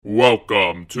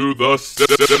Welcome to the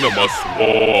Cinema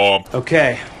Swamp.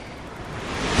 Okay,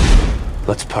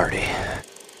 let's party.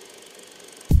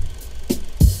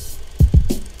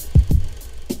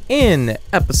 In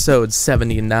episode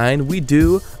 79, we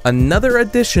do another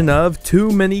edition of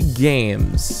Too Many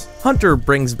Games. Hunter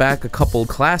brings back a couple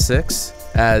classics,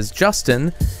 as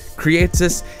Justin creates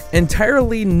this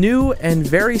entirely new and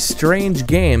very strange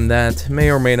game that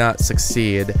may or may not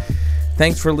succeed.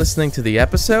 Thanks for listening to the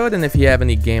episode, and if you have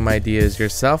any game ideas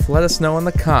yourself, let us know in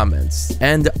the comments.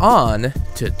 And on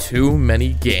to Too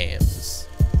Many Games.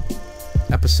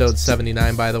 Episode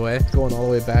 79, by the way, going all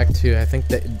the way back to, I think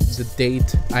the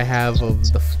date I have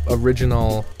of the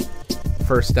original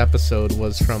first episode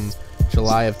was from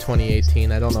July of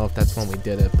 2018. I don't know if that's when we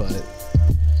did it, but...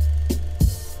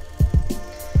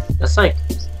 That's like,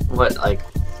 what, like,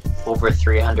 over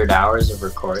 300 hours of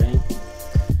recording?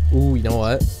 Ooh, you know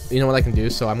what? You know what I can do?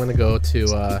 So I'm going to go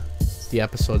to the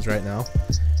episodes right now,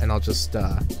 and I'll just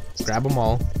grab them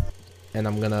all, and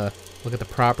I'm going to look at the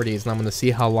properties, and I'm going to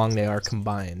see how long they are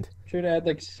combined. Should add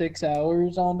like 6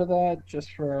 hours onto that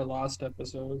just for our lost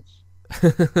episodes.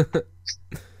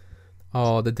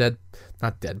 Oh,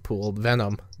 not Deadpool,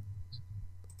 Venom.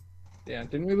 Yeah,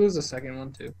 didn't we lose the second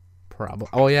one too? Probably.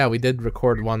 Oh yeah, we did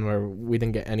record one where we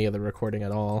didn't get any of the recording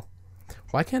at all.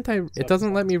 Why can't I? It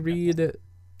doesn't let me read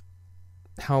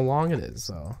how long it is,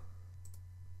 though.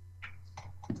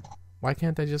 Why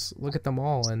can't I just look at them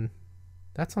all? And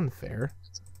that's unfair.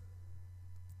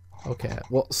 Okay,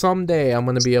 well, someday I'm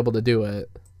going to be able to do it.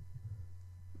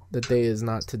 The day is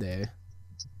not today.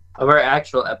 Of our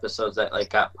actual episodes that like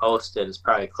got posted is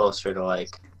probably closer to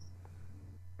like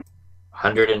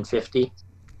 150.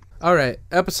 All right,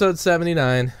 episode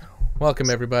 79. Welcome,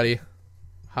 everybody.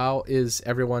 How is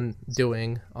everyone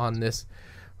doing on this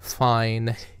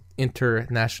fine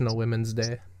International Women's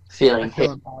Day? Feeling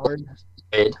empowered.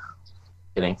 Kidding.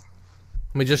 Let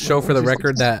me just show for the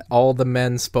record that all the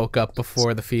men spoke up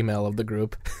before the female of the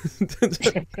group.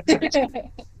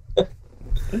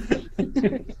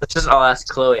 I'll ask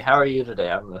Chloe, how are you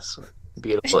today on this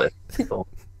beautiful episode?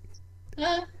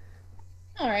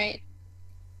 Alright.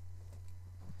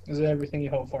 Is it everything you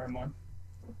hope for, Amon?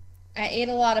 I ate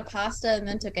a lot of pasta and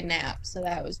then took a nap, so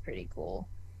that was pretty cool.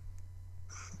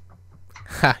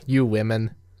 Ha, you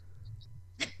women.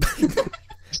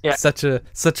 Yeah. Such a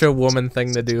woman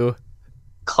thing to do.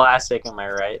 Classic, am I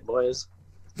right, boys?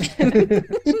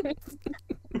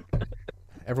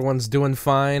 Everyone's doing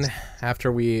fine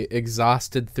after we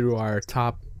exhausted through our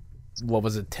top,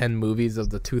 10 movies of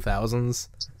the 2000s?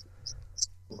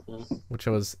 Mm-hmm. Which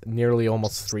was nearly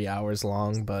almost 3 hours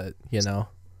long, but, you know.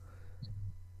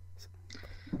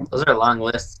 Those are long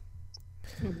lists.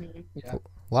 Yeah.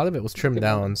 A lot of it was trimmed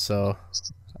down, so...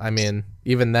 I mean,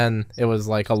 even then, it was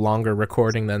like a longer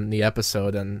recording than the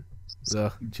episode, and...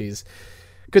 Jeez.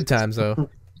 Good times, though.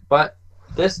 But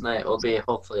this night will be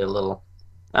hopefully a little...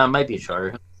 might be shorter.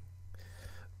 A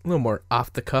little more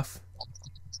off the cuff.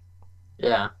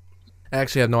 Yeah. I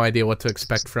actually have no idea what to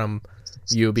expect from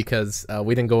you because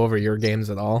we didn't go over your games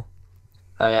at all.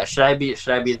 Oh yeah. Should I be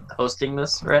hosting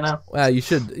this right now? You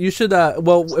should.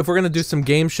 Well, if we're gonna do some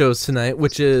game shows tonight,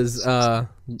 which is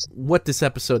what this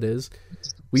episode is,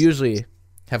 we usually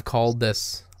have called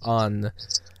this on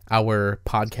our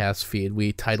podcast feed.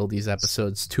 We title these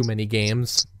episodes "Too Many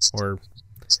Games" or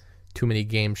 "Too Many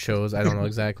Game Shows." I don't know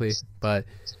exactly, but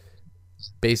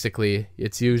basically,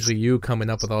 it's usually you coming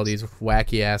up with all these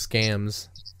wacky ass games.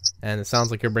 And it sounds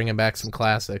like you're bringing back some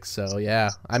classics, so yeah.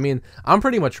 I mean, I'm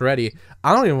pretty much ready.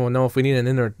 I don't even know if we need an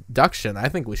introduction. I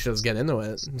think we should just get into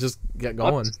it. Just get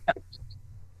going.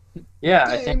 Yeah,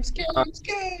 I think...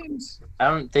 Games! I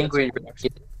don't think we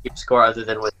keep score other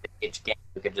than with each game.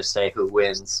 We could just say who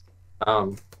wins.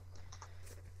 But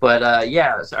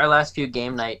yeah, so our last few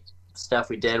game night stuff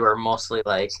we did were mostly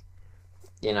like,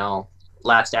 you know,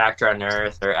 last actor on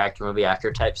Earth or actor, movie,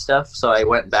 actor type stuff. So I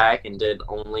went back and did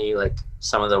only like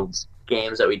some of the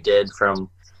games that we did from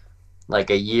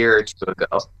like a year or two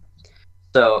ago.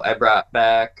 So I brought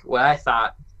back what I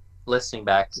thought, listening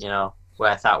back, you know,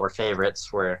 what I thought were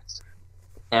favorites were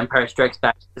Empire Strikes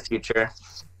Back to the Future.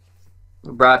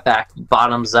 Brought back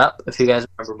Bottoms Up, if you guys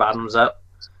remember Bottoms Up.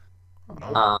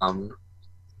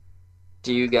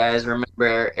 Do you guys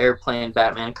remember Airplane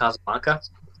Batman Casablanca?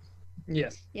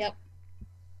 Yes. Yep.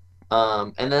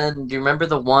 And then do you remember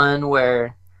the one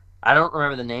where I don't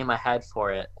remember the name I had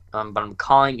for it, but I'm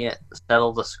calling it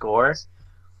Settle the Score,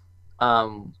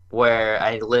 where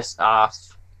I list off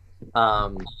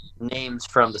names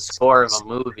from the score of a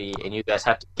movie, and you guys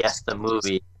have to guess the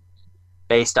movie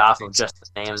based off of just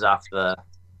the names off the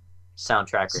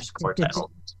soundtrack or score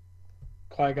title.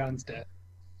 Qui-Gon's dead.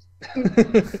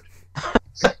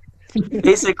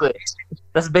 Basically,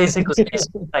 that's basically it.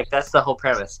 Like that's the whole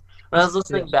premise. When I was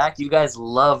listening back, you guys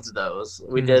loved those.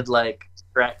 We did like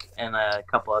Shrek and a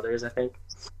couple others, I think,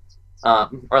 or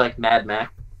like Mad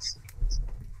Max.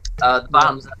 The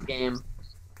bottoms up game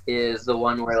is the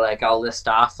one where like I'll list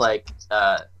off like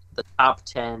the top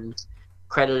 10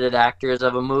 credited actors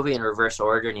of a movie in reverse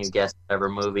order, and you guess whatever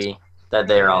movie that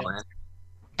they're all in.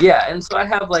 Yeah, and so I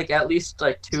have like at least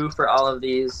like 2 for all of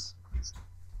these.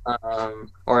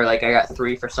 Or like I got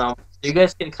 3 for some. So you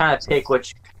guys can kind of pick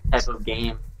which type of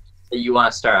game that you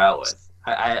want to start out with.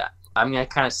 I'm gonna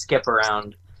kind of skip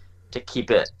around to keep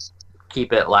it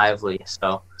lively.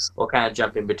 So we'll kind of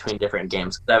jump in between different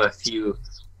games. I have a few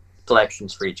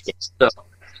selections for each game. So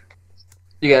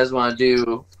you guys want to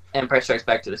do Empire Strikes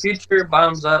Back to the Future,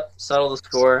 Bottoms Up, Settle the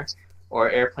Score,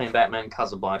 or Airplane Batman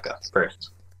Casablanca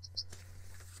first?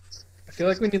 I feel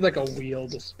like we need like a wheel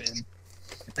to spin.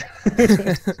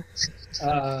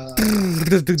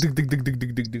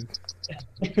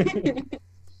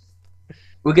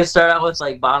 We could start out with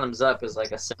like Bottoms Up as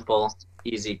like a simple,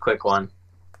 easy, quick one.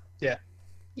 Yeah.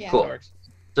 Cool.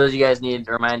 So do you guys need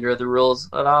a reminder of the rules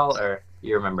at all, or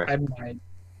you remember? I might.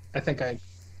 I think I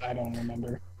don't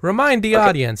remember. Remind the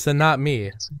audience and not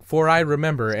me, for I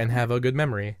remember and have a good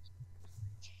memory.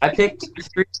 I picked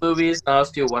 3 movies. I'll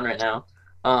just do one right now.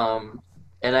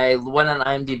 And I went on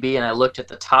IMDb and I looked at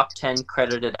the top 10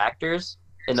 credited actors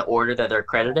in the order that they're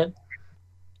credited.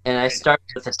 And I started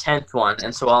with the 10th one.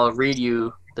 And so I'll read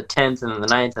you the 10th and the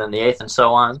 9th and the 8th and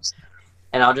so on.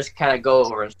 And I'll just kind of go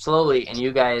over it slowly. And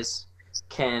you guys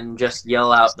can just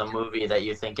yell out the movie that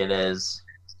you think it is.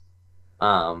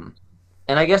 And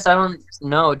I guess I don't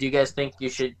know. Do you guys think you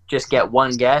should just get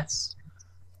one guess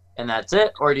and that's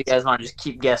it? Or do you guys want to just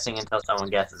keep guessing until someone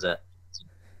guesses it?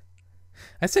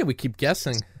 I say we keep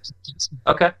guessing.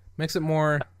 Okay. Makes it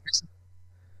more...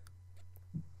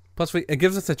 Plus, it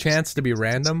gives us a chance to be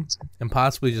random and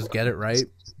possibly just get it right.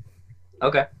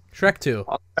 Okay. Shrek 2.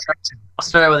 I'll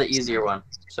start out with an easier one.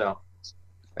 So,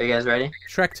 are you guys ready?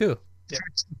 Shrek 2. Yeah.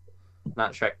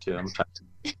 Not Shrek 2. I'm sorry.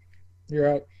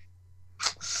 You're right.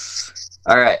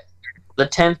 All right. The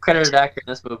 10th credited actor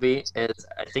in this movie is,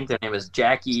 I think their name is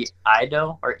Jackie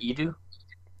Ido or Edu.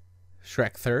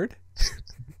 Shrek 3rd.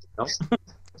 Nope.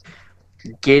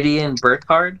 Gideon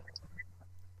Burkhardt.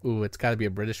 Ooh, it's got to be a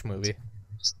British movie.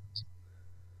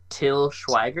 Till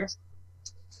Schweiger.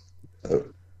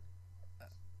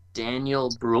 Daniel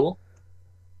Bruhl.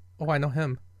 Oh, I know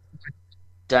him.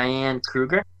 Diane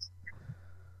Kruger.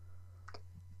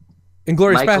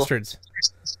 Inglourious Michael- Bastards.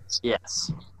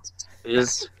 Yes. It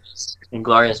is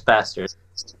Inglourious Bastards.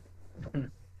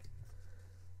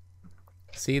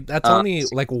 See, that's only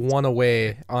like one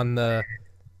away on the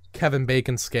Kevin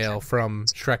Bacon scale from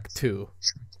Shrek 2.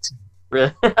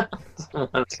 Really?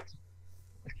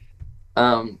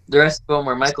 The rest of them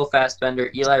were Michael Fassbender,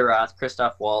 Eli Roth,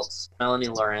 Christoph Waltz, Melanie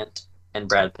Laurent, and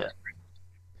Brad Pitt.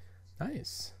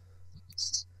 Nice.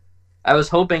 I was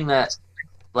hoping that,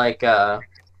 like,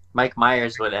 Mike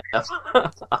Myers would end up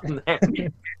on there.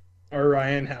 Or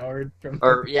Ryan Howard from.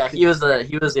 Or yeah, he was the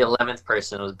 11th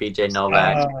person. It was B.J.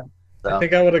 Novak. I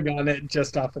think I would have gotten it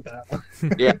just off of that one.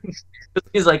 Yeah,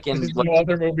 he's like in There's no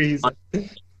other movies.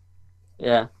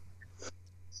 Yeah.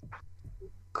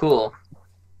 Cool.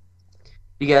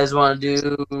 You guys want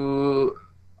to do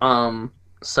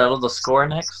settle the score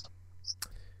next?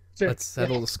 Let's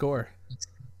settle the score.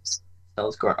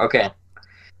 Settle the score. Okay.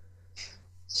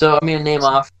 So I'm gonna name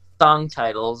off song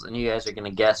titles, and you guys are gonna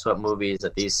guess what movies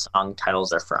that these song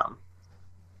titles are from.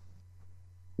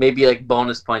 Maybe like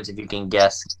bonus points if you can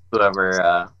guess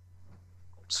whoever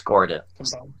scored it.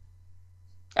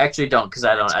 Actually, don't, because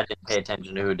I didn't pay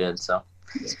attention to who did. So,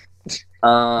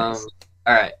 all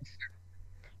right.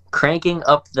 Cranking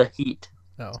Up the Heat.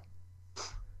 Oh.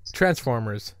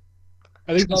 Transformers.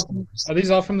 Are these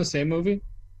all from the same movie?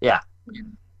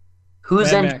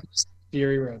 Who's Mad in Max,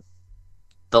 Fury Road.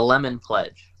 The Lemon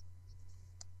Pledge?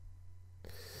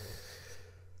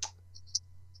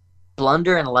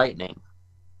 Blunder and Lightning.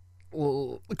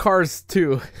 Well, Cars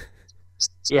 2.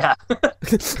 Yeah.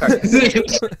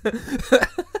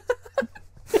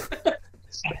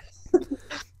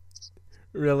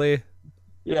 Really?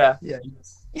 Yeah. Yeah.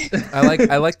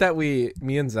 I like that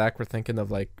me and Zach were thinking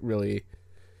of like really,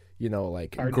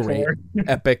 like great Hardcore.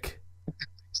 epic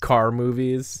car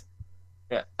movies.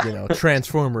 Yeah.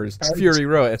 Transformers, Fury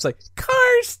Road. It's like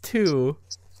Cars 2.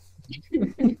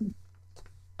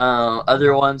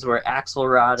 Other ones were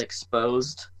Axelrod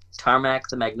Exposed, Tarmac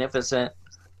the Magnificent,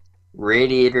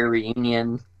 Radiator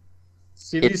Reunion.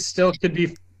 See, these still could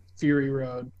be Fury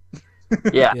Road.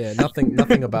 Yeah. Yeah,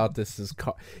 nothing about this is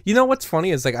car. You know what's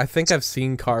funny is like I think I've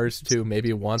seen Cars 2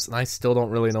 maybe once, and I still don't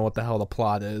really know what the hell the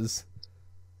plot is.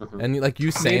 Mhm. And like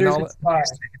you saying Meters all and that,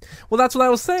 stars. well, that's what I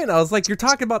was saying. I was like, you're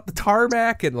talking about the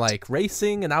tarmac and like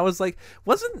racing, and I was like,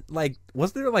 wasn't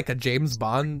there like a James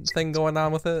Bond thing going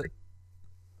on with it?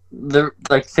 The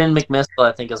like Finn McMissile,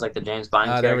 I think, is like the James Bond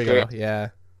Ah, there we character. go. Yeah.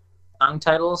 Song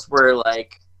titles were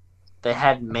like they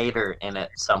had Mater in it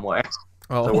somewhere.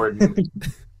 The Oh, word.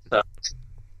 So,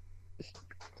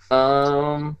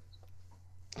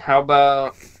 how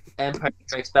about Empire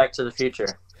Strikes Back to the Future?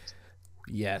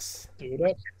 yes. Do it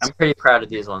up. I'm pretty proud of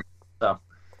these ones. So,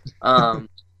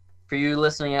 for you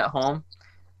listening at home,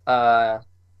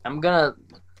 I'm gonna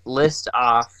list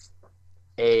off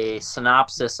a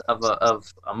synopsis of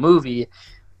a movie,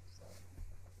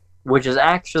 which is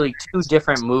actually two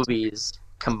different movies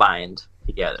combined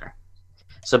together.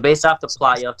 So, based off the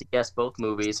plot, you'll have to guess both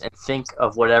movies and think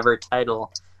of whatever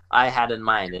title I had in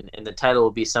mind, and the title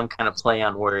will be some kind of play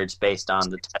on words based on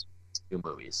the title of the two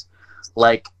movies,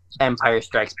 like Empire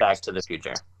Strikes Back to the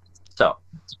Future. So,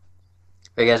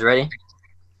 are you guys ready?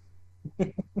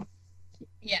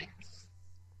 Yeah.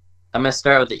 I'm going to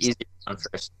start with the easiest one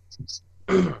first.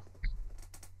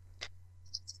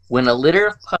 When a litter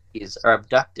of puppies are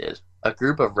abducted, a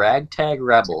group of ragtag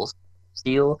rebels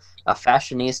steal a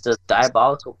fashionista's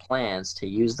diabolical plans to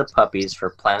use the puppies for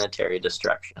planetary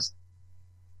destruction.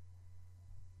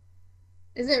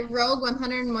 Is it Rogue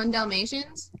 101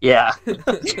 Dalmatians? Yeah.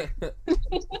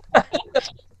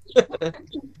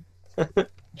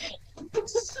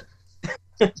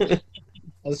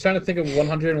 I was trying to think of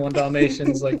 101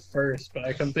 Dalmatians like first, but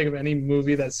I couldn't think of any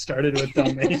movie that started with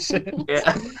Dalmatians.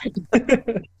 Yeah.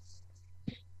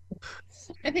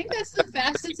 I think that's the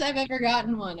fastest I've ever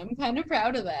gotten one. I'm kind of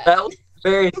proud of that. That was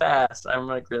very fast. I'm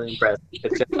like really impressed.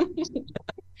 Good job.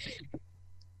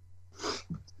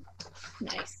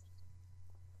 Nice.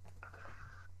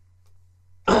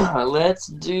 Let's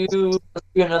do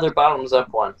another bottoms up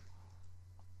one.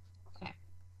 Okay.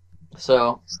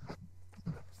 So,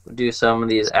 we'll do some of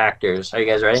these actors. Are you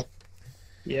guys ready?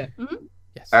 Yeah.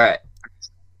 Yes. All right.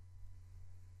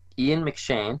 Ian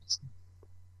McShane,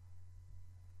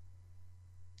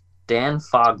 Dan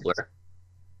Fogler,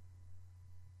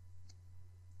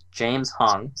 James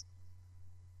Hong.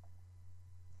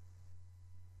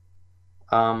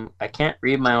 I can't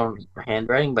read my own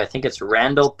handwriting, but I think it's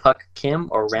Randall Puck Kim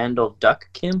or Randall Duck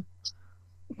Kim.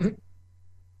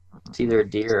 It's either a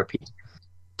D or a P.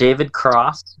 David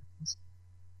Cross,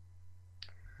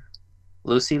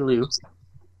 Lucy Liu,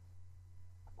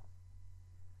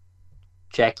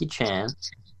 Jackie Chan,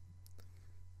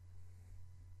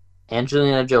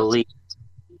 Angelina Jolie,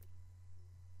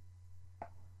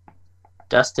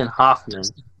 Dustin Hoffman,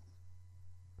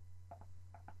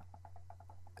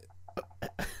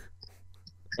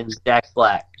 and Jack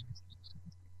Black.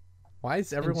 Why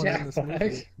is everyone in this Jack movie?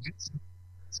 Black.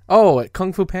 Oh,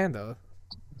 Kung Fu Panda.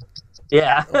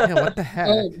 Yeah. Yeah, what the heck?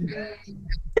 Oh,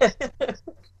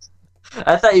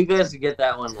 I thought you guys would get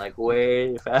that one like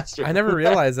way faster. I never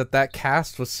realized that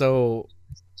cast was so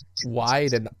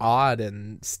wide and odd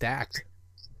and stacked.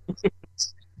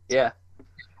 Yeah.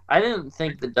 I didn't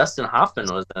think that Dustin Hoffman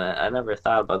was in it. I never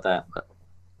thought about that. But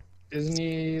isn't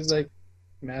he like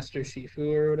Master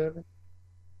Shifu or whatever?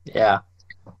 yeah.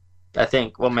 I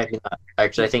think, well, maybe not.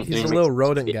 Actually, I think He's a Ian little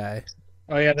rodent guy.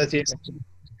 Oh yeah, that's it.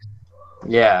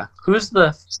 Yeah. Who's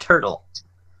the turtle?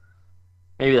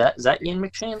 Maybe is that Ian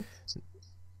McShane?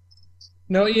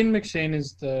 No, Ian McShane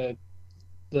is the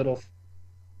little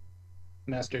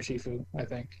Master Shifu, I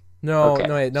think. No, Okay.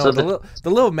 no, wait, no. So the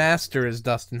little master is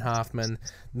Dustin Hoffman.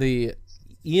 The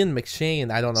Ian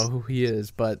McShane, I don't know who he is,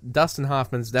 but Dustin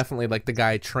Hoffman's definitely like the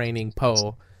guy training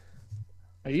Poe.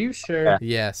 Are you sure? Yeah.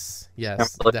 Yes,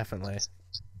 Absolutely. definitely.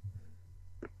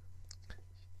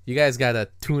 You guys gotta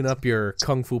tune up your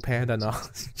Kung Fu Panda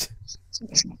knowledge.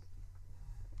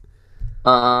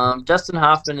 Dustin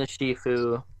Hoffman is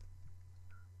Shifu.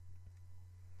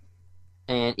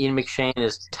 And Ian McShane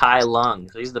is Tai Lung.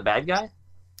 So he's the bad guy?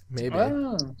 Maybe.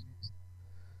 Oh.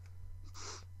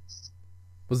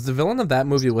 Was the villain of that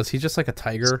movie, was he just like a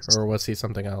tiger, or was he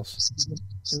something else?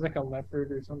 He's like a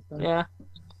leopard or something. Yeah.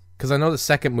 Because I know the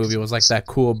second movie was like that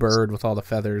cool bird with all the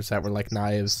feathers that were like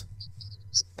knives.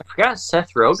 I forgot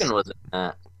Seth Rogen was in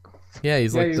that. Yeah,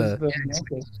 he's Yeah, like he was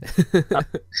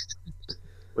the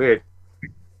Weird.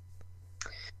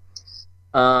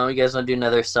 You guys want to do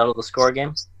another settle the score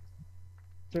game?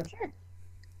 Sure.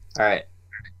 All right.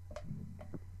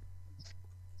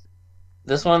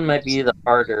 This one might be the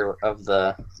harder of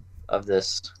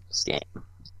this game.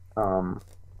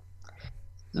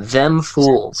 Them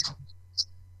Fools.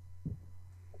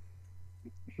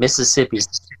 Mississippi.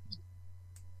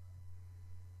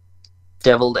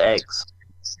 Deviled eggs.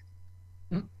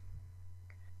 Hmm?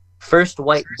 First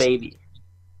white baby.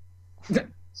 The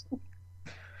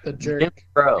Jim jerk.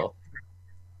 Crow.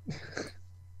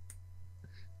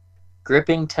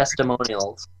 Gripping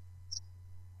testimonials.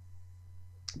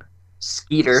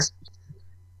 Skeeter.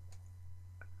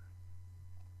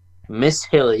 Miss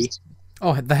Hilly.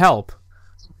 Oh, The Help.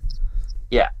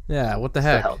 Yeah. Yeah, what the The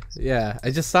heck? Help. Yeah,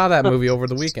 I just saw that movie over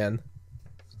the weekend.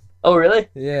 Oh, really?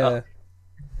 Yeah.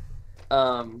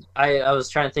 I was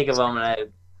trying to think of them, and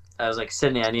I was like,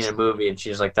 Sydney, I need a movie, and she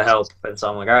was like, The Help, and so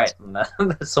I'm like, all right, and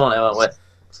that's the one I went with.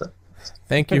 So.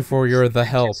 Thank you for your The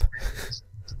Help.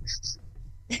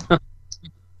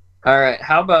 All right,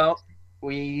 how about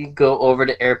we go over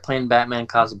to Airplane Batman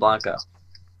Casablanca?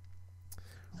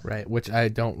 Right, which I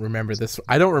don't remember this.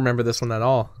 I don't remember this one at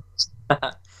all.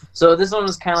 So this one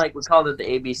was kind of like, we called it the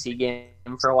ABC game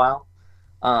for a while.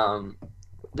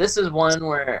 This is one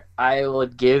where I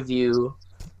would give you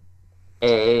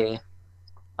a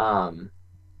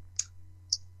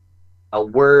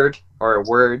word or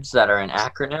words that are an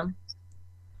acronym,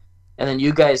 and then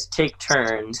you guys take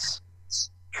turns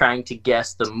trying to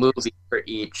guess the movie for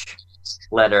each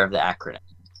letter of the acronym.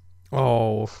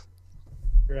 Oh,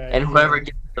 Right. And whoever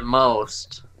gets the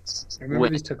most. I remember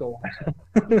wins. these took a while.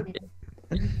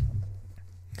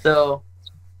 So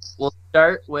we'll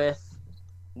start with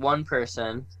one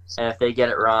person, and if they get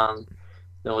it wrong,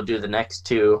 then we'll do the next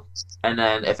two. And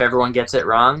then if everyone gets it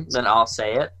wrong, then I'll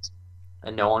say it,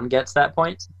 and no one gets that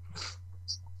point.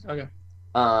 Okay.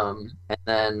 And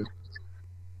then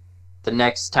the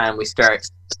next time we start,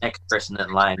 the next person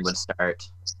in line would start,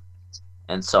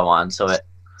 and so on. So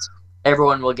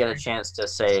everyone will get a chance to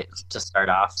start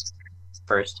off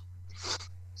first.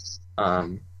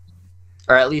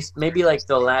 Or at least maybe like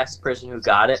the last person who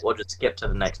got it will just skip to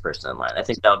the next person in line. I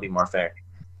think that would be more fair.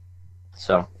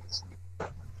 So the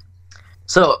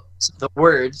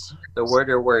word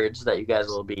or words that you guys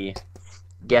will be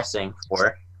guessing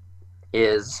for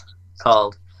is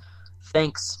called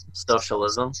Thanks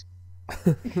Socialism.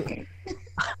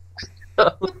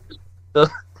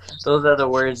 Those are the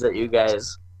words that you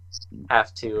guys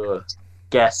have to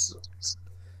guess.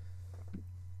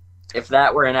 If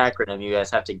that were an acronym, you guys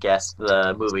have to guess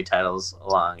the movie titles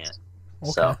along it.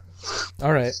 okay. So,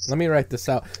 All right, let me write this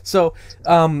out. So,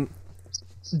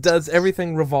 does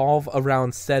everything revolve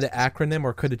around said acronym,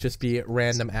 or could it just be a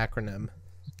random acronym?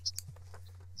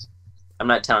 I'm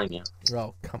not telling you.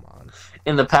 Oh, come on.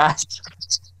 In the past,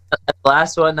 the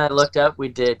last one I looked up, we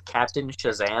did Captain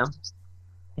Shazam.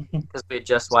 Because we had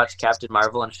just watched Captain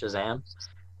Marvel and Shazam.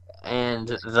 And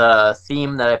the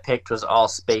theme that I picked was all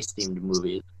space-themed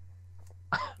movies.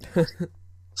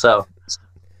 So,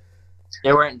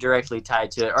 they weren't directly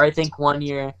tied to it. Or I think one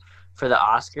year for the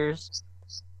Oscars,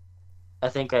 I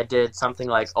think I did something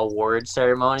like award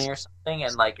ceremony or something,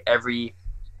 and like every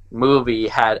movie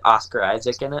had Oscar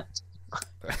Isaac in it.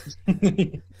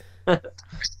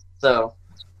 So,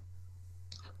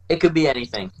 it could be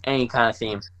anything. Any kind of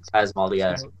theme ties them all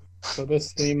together. So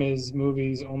this theme is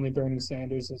movies only Bernie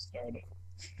Sanders has started.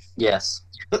 Yes.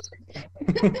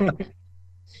 You'd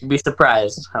be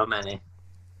surprised how many.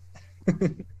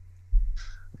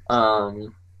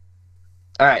 Alright,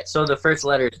 so the first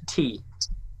letter is T.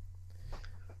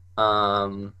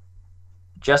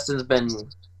 Justin's been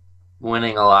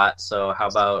winning a lot, so how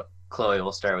about Chloe?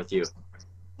 We'll start with you.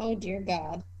 Oh dear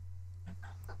God.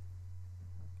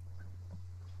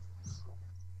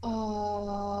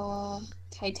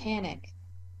 Titanic.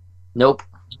 Nope.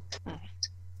 Ah.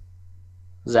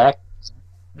 Zach?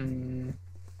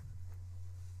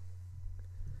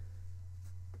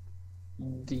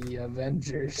 The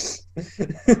Avengers.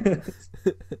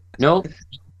 Nope.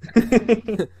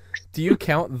 Do you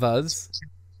count those?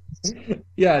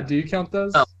 Yeah, do you count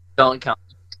those? Oh. Don't count.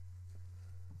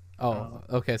 Oh,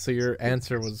 okay, so your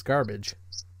answer was garbage.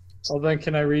 Well, then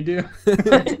can I redo?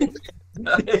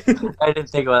 I didn't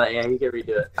think about that. Yeah, you can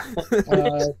redo it.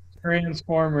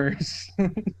 Transformers.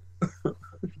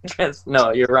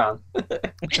 No, you're wrong.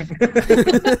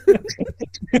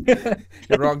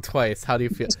 You're wrong twice. How do you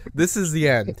feel? This is the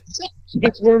end.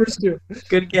 Transformers 2.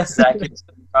 Good guess, Zach. You're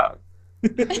wrong.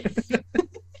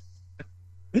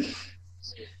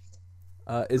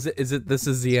 Is it this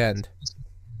is the end?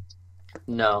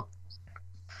 No.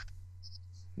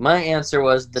 My answer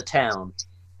was The Town.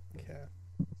 Okay.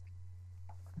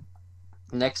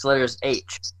 Next letter is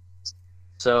H.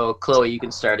 So, Chloe, you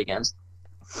can start again.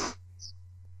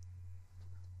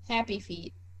 Happy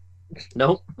Feet.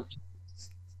 Nope.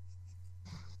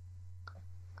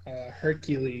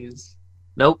 Hercules.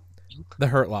 Nope. The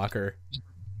Hurt Locker.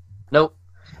 Nope.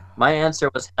 My answer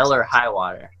was Hell or High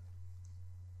Water.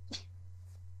 I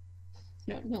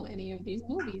don't know any of these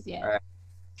movies yet. All right.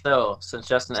 So, since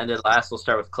Justin ended last, we'll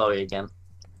start with Chloe again.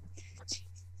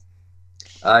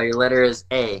 Your letter is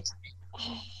A.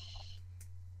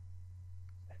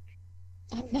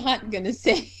 I'm not gonna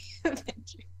say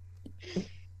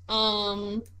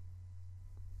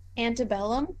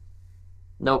Antebellum.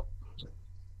 Nope.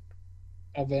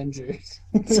 Avengers.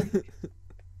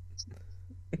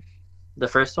 The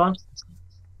first one?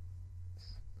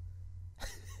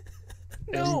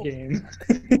 No. Endgame.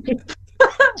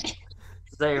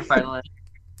 Is that your final answer?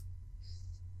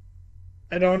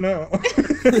 I don't know.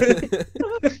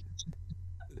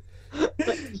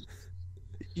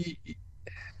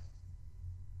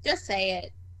 Just say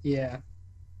it. Yeah.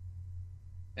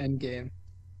 Endgame.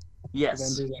 Yes.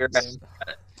 Avengers You're right.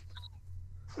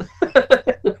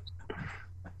 Endgame.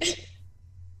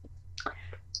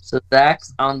 So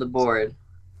Zach's on the board.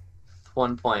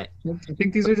 1 point. I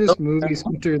think these are just movies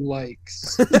Hunter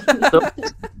likes.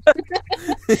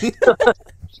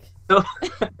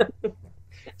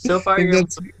 So far, I think your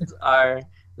that's- movies are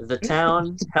The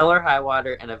Town, Hell or High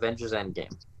Water, and Avengers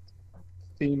Endgame.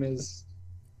 Theme is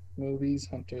movies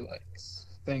Hunter likes.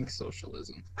 Thanks,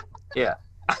 socialism. Yeah.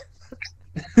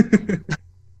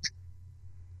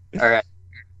 All right.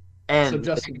 And So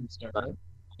Justin can start, right?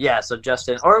 yeah, so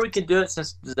Justin, or we could do it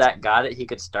since Zach got it. He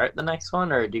could start the next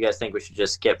one, or do you guys think we should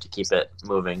just skip to keep it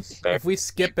moving? Fair. If we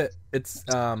skip it,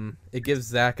 it gives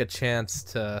Zach a chance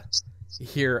to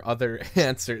hear other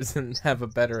answers and have a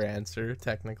better answer,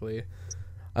 technically.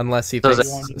 Unless he So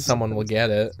thinks someone will get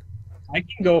it. I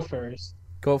can go first.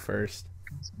 Go first.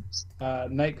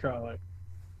 Nightcrawler.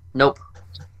 Nope.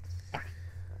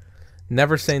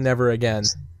 Never say never again.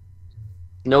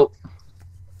 Nope.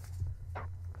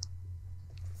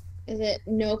 Is it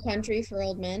No Country for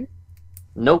Old Men?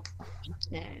 Nope.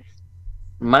 Nah.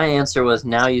 My answer was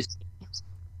Now You.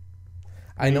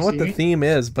 I know You what see the me? theme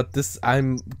is, but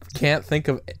can't think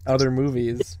of other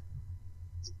movies.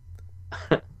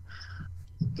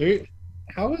 Dude,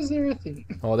 how is there a theme?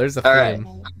 Oh, there's a All right.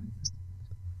 theme.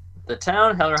 The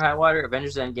Town, Hell or High Water,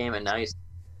 Avengers Endgame, and Now You.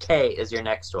 K is your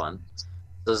next one.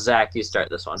 So Zach, you start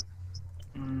this one.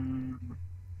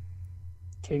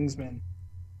 Kingsman.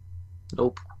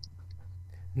 Nope.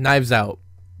 Knives Out.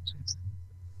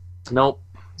 Nope.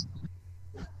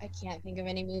 I can't think of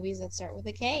any movies that start with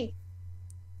a K.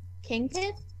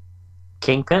 Kingpin?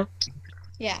 Kingpin?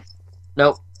 Yeah.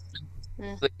 Nope.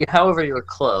 Eh. However, you were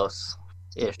close.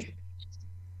 Ish.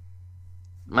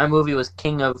 My movie was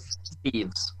King of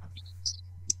Thieves.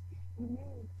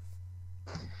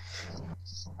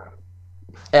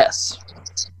 S.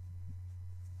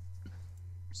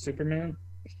 Superman.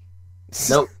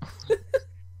 Nope.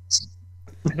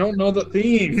 I don't know the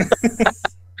theme.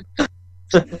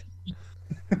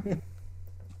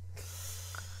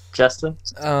 Justin?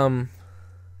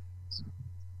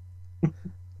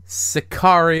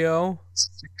 Sicario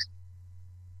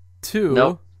 2.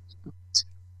 Nope.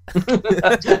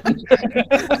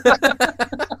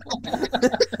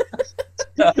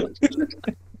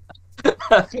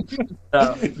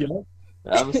 No, Yeah.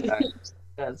 I'm sorry.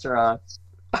 That's wrong.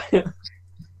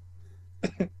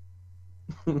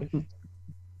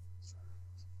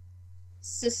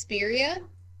 Suspiria?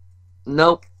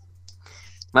 Nope.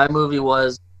 My movie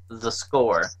was The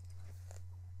Score.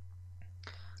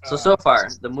 So far,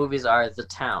 the movies are The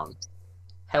Town,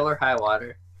 Hell or High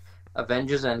Water,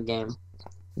 Avengers Endgame,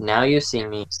 Now You See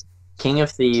Me, King of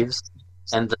Thieves,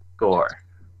 and The Score.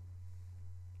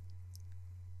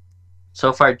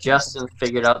 So far, Justin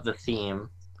figured out the theme.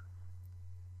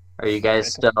 Are you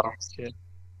guys still? Shit.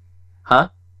 Huh?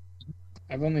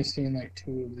 I've only seen like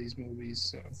 2 of these movies,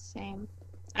 so Same.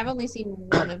 I've only seen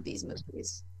one of these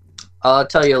movies. I'll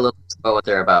tell you a little bit about what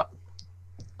they're about.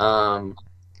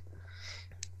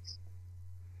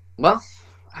 Well,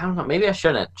 I don't know. Maybe I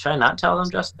shouldn't. Should I not tell them,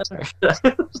 Justin? Or should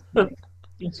I?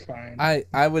 it's fine.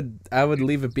 I would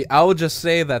leave it be. I would just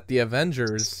say that the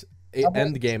Avengers about-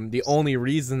 Endgame, the only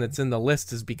reason it's in the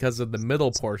list is because of the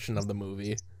middle portion of the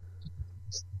movie.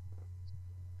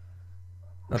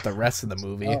 Not the rest of the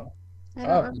movie. Oh. I don't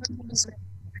Oh. remember.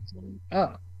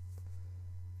 Oh.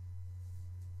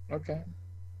 Okay.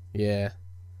 Yeah.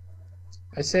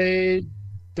 I say,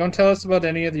 don't tell us about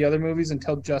any of the other movies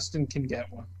until Justin can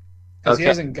get one. Because he Okay.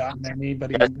 hasn't gotten any, but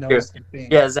he That's knows the thing.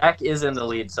 Yeah, Zach is in the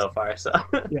lead so far. So,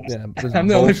 Yeah. I'm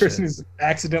the only bullshit. person who's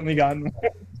accidentally gotten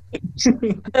one.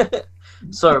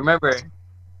 so remember,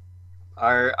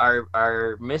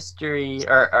 our mystery,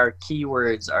 our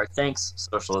keywords are thanks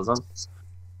socialism.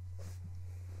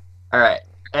 All right,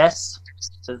 S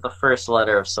is the first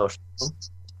letter of socialism.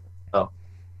 So,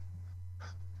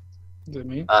 Is it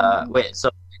me? Wait. So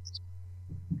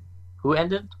who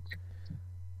ended?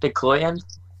 Did Chloe end?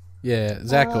 Yeah,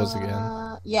 Zach goes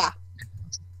again. Yeah.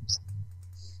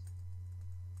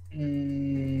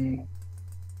 The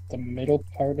middle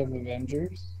part of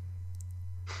Avengers?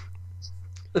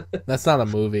 That's not a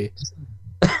movie.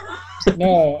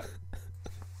 No.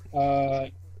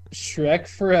 Shrek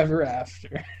Forever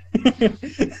After.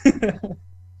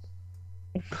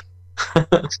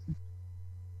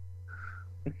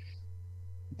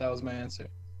 That was my answer.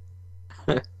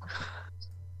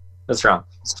 That's wrong.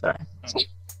 Sorry.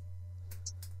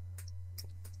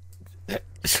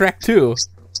 Shrek 2.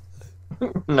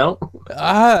 No.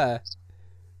 Ah.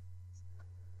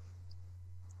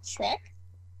 Shrek?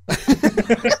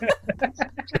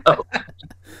 Oh.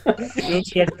 You'll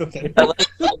check the thing.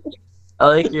 I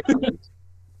like your.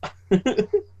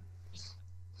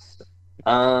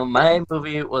 My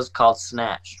movie was called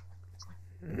Snatch.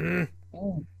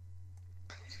 Oh.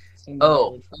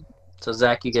 Oh. So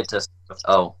Zach, you get to.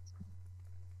 Oh.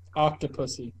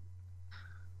 Octopussy.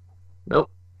 Nope.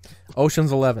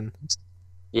 Ocean's 11.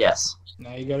 Yes.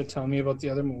 Now you gotta tell me about the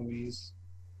other movies.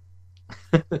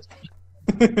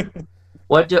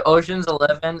 What do Ocean's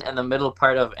 11 and the middle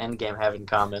part of Endgame have in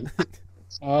common?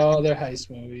 Oh, they're heist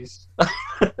movies.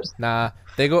 Nah,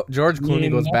 they go. George Clooney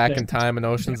goes back in time in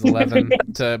Ocean's 11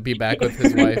 to be back with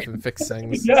his wife and fix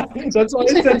things. Yeah, that's why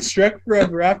I said Shrek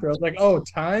Forever After. I was like, oh,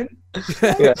 time?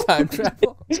 Time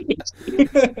travel.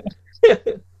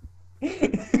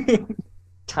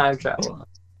 Time travel.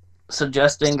 So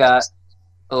Justin got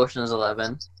Ocean's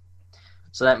 11.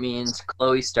 So that means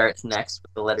Chloe starts next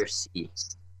with the letter C.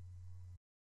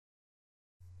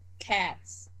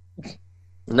 Cats.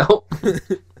 Nope.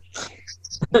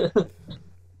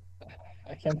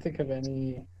 I can't think of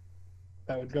any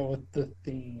that would go with the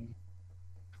theme.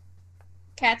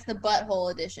 Cats the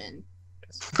Butthole Edition.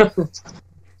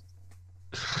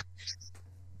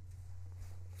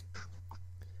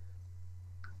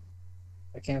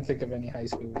 I can't think of any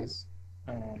heist movies.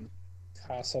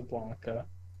 Casablanca.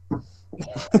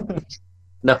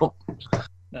 Nope.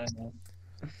 No.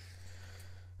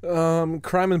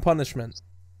 Crime and Punishment.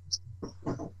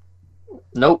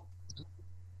 Nope.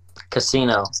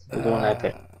 Casino. The one I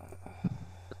picked.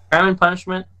 Crime and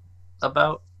Punishment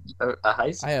about a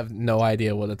heist? I have no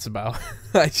idea what it's about.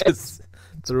 I just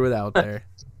threw it out there.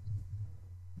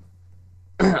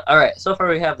 Alright, so far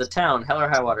we have The Town, Hell or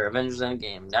High Water, Avengers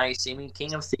Endgame, Now You See Me,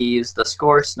 King of Thieves, The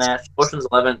Score, Snatch, Ocean's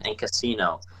 11, and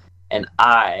Casino. And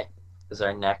I is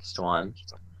our next one.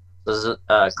 This is,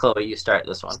 Chloe, you start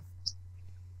this one.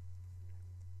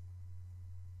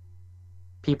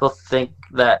 People think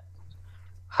that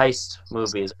heist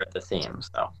movies are the theme,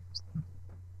 so.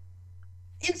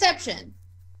 Inception.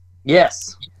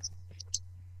 Yes.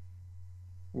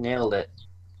 Nailed it.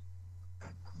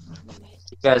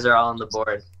 You guys are all on the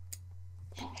board.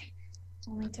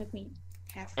 Only took me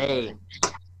half. A.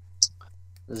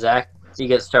 Zach, you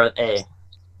get to start with A.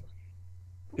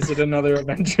 Is it another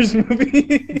Avengers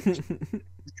movie?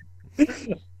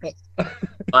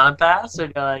 Want to pass or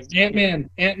do you like? Ant-Man.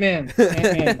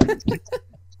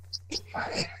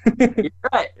 You're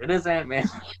right. It is Ant-Man.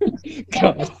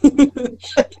 God.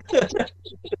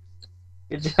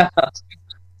 Good job.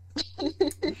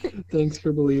 Thanks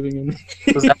for believing in me.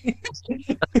 Was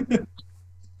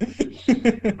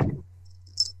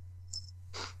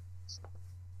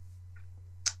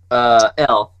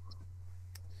L.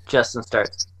 Justin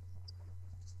starts.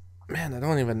 Man, I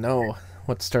don't even know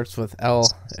what starts with L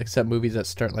except movies that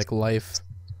start like life.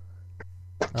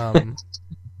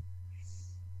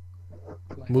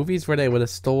 Movies where they would have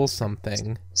stole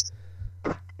something.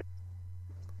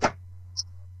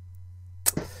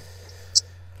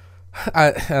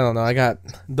 I don't know. I got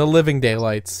The Living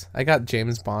Daylights. I got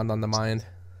James Bond on the mind.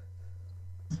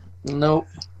 Nope.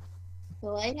 The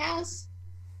Lighthouse.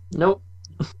 Nope.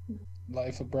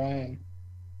 Life of Brian.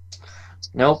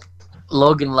 Nope.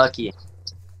 Logan Lucky.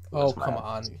 Oh, That's come mine.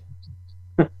 on.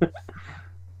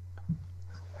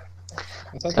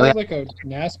 I thought that was like a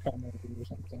NASCAR movie or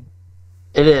something.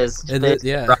 It is.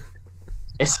 Yeah.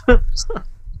 It's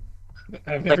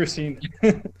I've never seen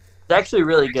it. actually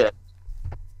really good.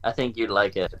 I think you'd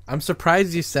like it. I'm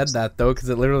surprised you said that, though, because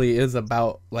it literally is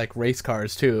about, like, race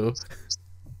cars, too.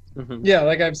 Mhm. Yeah,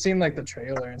 like I've seen like the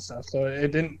trailer and stuff, so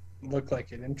it didn't look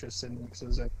like it interested me because it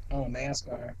was like, oh,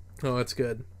 NASCAR. Oh, that's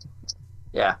good.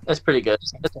 Yeah, it's pretty good.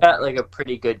 It's got like a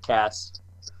pretty good cast.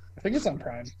 I think it's on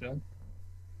Prime still.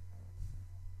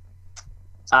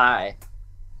 I.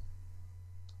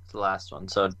 It's the last one.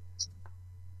 So,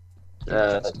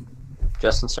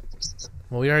 Justin starts.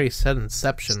 Well, we already said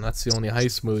Inception. That's the only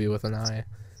heist movie with an I.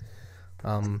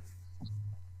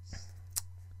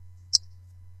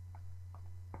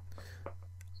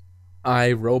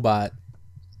 I, Robot.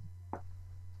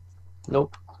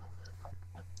 Nope.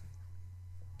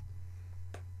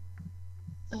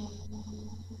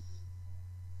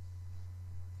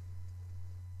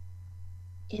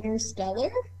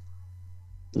 Interstellar?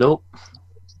 Nope.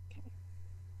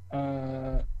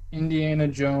 Indiana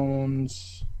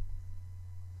Jones.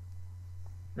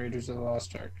 Raiders of the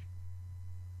Lost Ark.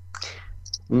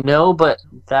 No, but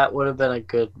that would have been a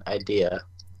good idea.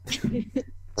 It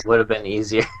would have been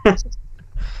easier.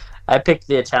 I picked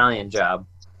the Italian Job,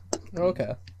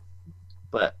 Okay.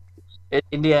 but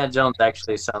Indiana Jones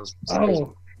actually sounds.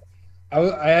 Oh,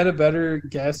 I had a better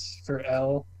guess for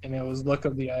L, and it was Luck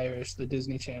of the Irish, the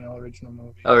Disney Channel original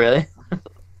movie. Oh, really?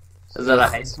 Is that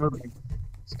a heist movie?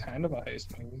 It's kind of a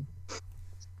heist movie.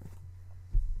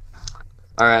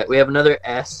 All right, we have another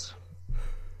S.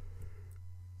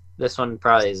 This one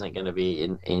probably isn't going to be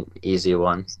an easy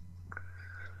one.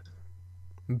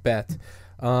 Bet.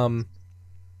 Man,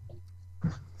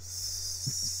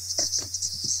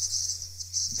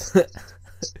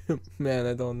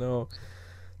 I don't know.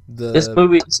 This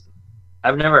movie,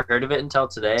 I've never heard of it until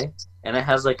today, and it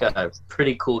has like a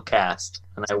pretty cool cast,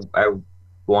 and I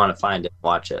want to find it and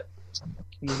watch it.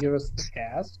 Can you give us the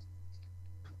cast?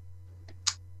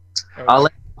 I'll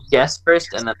let you guess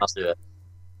first, and then I'll do it.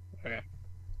 Okay.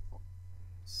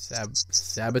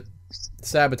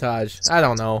 Sabotage. I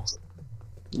don't know.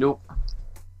 Nope.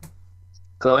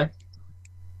 Chloe?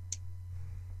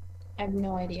 I have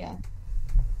no idea.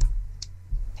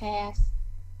 Pass.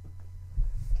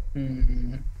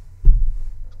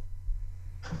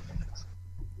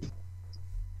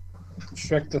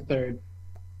 Shrek the Third.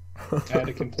 I had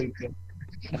to complete it.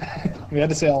 We had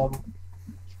to say all of them.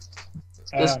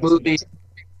 This movie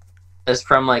is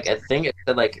from like, I think it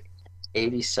said like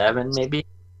 87 maybe,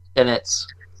 and it's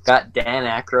got Dan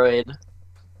Aykroyd,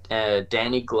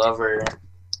 Danny Glover,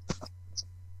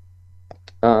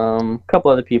 a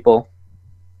couple other people.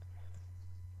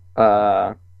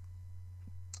 The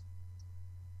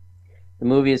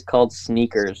movie is called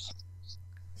Sneakers.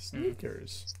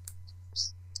 Sneakers.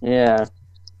 Yeah.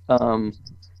 I was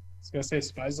gonna say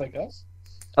Spies Like Us.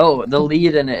 Oh, the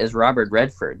lead in it is Robert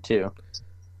Redford too.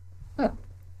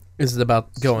 Is it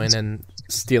about going and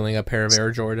stealing a pair of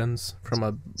Air Jordans from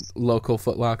a local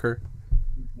Foot Locker?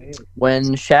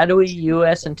 When shadowy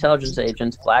U.S. intelligence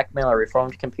agents blackmail a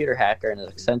reformed computer hacker and an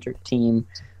eccentric team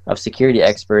of security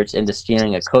experts into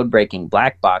stealing a code-breaking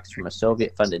black box from a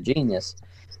Soviet-funded genius,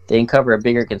 they uncover a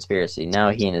bigger conspiracy. Now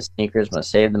he and his sneakers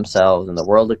must save themselves and the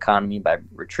world economy by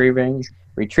retrieving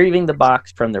the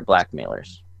box from their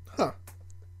blackmailers. Huh.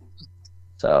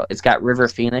 So it's got River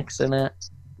Phoenix in it,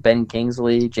 Ben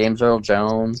Kingsley, James Earl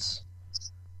Jones.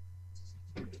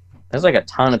 There's like a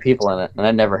ton of people in it, and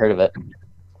I'd never heard of it.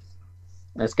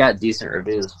 It's got decent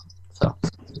reviews. So,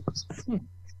 all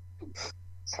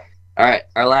right,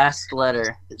 our last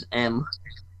letter is M,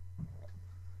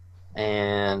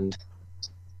 and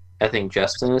I think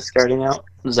Justin is starting out.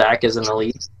 Zach is in the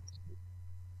lead.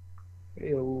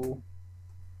 Ew.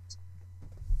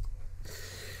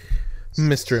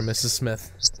 Mr. and Mrs.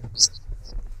 Smith.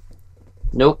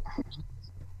 Nope.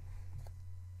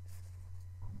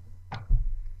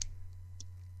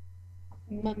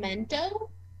 Memento?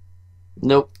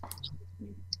 Nope.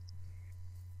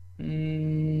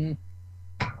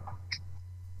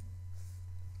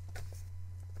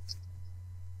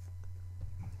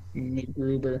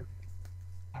 MacGruber.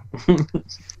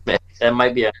 That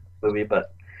might be a movie,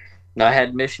 but no, I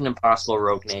had Mission Impossible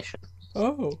Rogue Nation.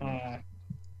 Oh.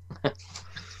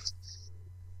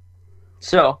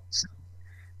 So,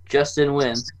 Justin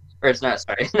wins. Or it's not,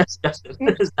 sorry.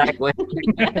 Justin. Zach wins.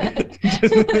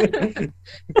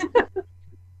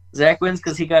 Zach wins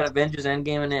because he got Avengers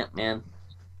Endgame and Ant-Man.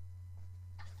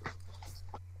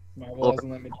 Marvel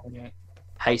hasn't let me down yet.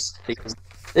 Heist thing.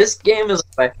 This game is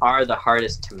by far the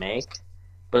hardest to make,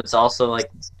 but it's also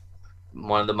like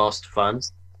one of the most fun.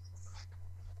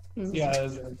 Yeah, that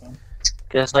is really fun.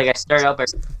 Because like I started out by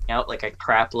figuring out like a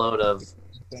crap load of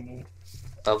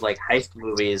like heist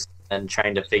movies and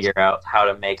trying to figure out how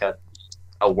to make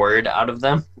a word out of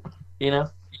them, you know?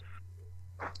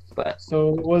 But So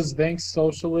was Thanks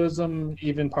Socialism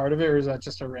even part of it, or is that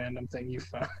just a random thing you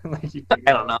found? Like you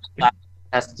I don't know. That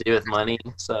has to do with money,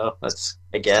 so that's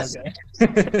I guess.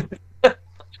 Okay.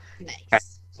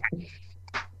 Nice.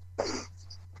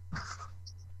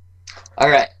 All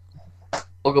right.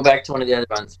 We'll go back to one of the other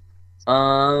ones.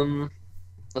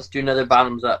 Let's do another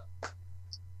bottoms up.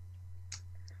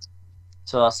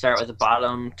 So I'll start with the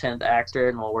bottom 10th actor,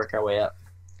 and we'll work our way up.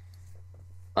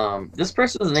 This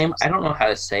person's name, I don't know how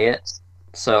to say it,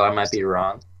 so I might be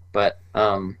wrong, but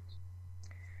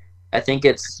I think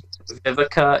it's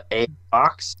Vivica A.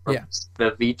 Fox? Or Yeah.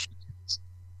 Vivica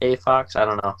A. Fox? I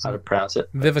don't know how to pronounce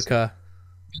it. Vivica.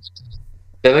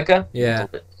 Vivica? Yeah.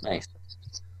 Nice.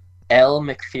 Elle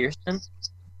McPherson.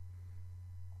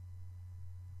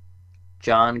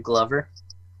 John Glover.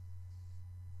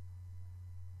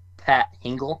 Pat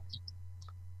Hingle.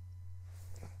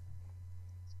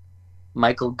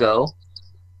 Michael Goh.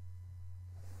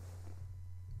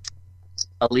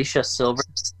 Alicia Silver.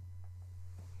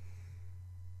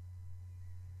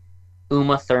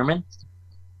 Uma Thurman.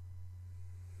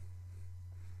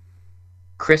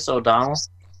 Chris O'Donnell.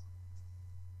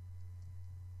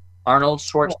 Arnold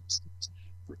Schwarzenegger.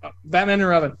 Batman and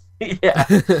Robin. Yeah.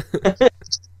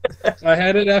 I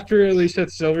had it after Alicia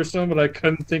Silverstone, but I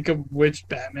couldn't think of which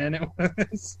Batman it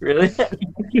was. Really?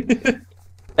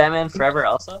 Batman Forever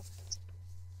also?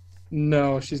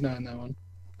 No, she's not in that one.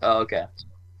 Oh, okay.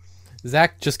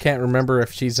 Zach just can't remember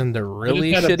if she's in the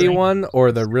really had a shitty brain- one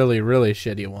or the really, really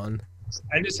shitty one.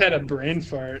 I just had a brain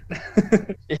fart.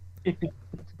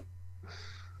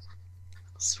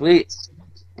 Sweet.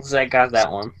 So I got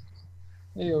that one.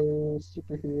 Heyo,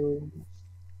 superhero.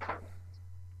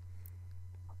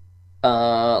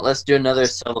 Let's do another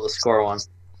settle the score one.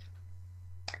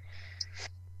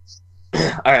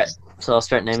 All right, so I'll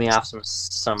start naming off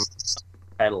some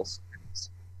titles.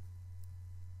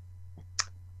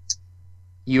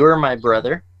 You Are My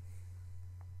Brother.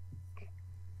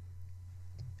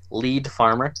 Lead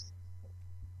Farmer.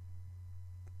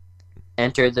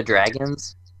 Enter the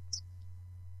Dragons.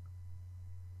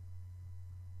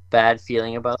 Bad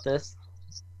feeling about this.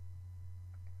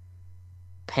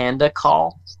 Panda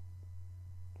Call.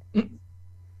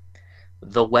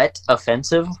 The Wet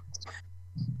Offensive.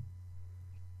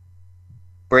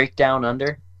 Breakdown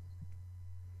Under.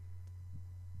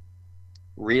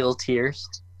 Real Tears.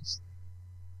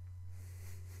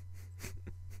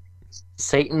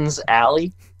 Satan's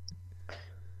Alley.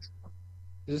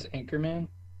 Is this Anchorman?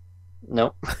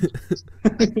 Nope.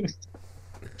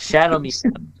 Shadow Me.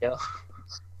 Yo.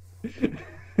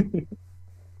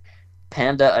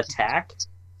 Panda Attack.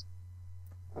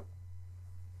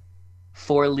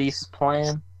 Four Leafs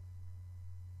Plan.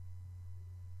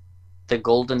 The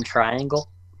Golden Triangle.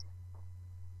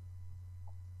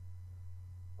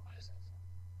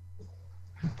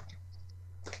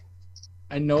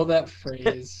 I know that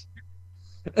phrase.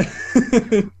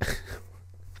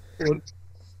 What-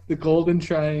 the Golden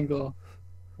Triangle.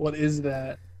 What is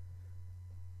that?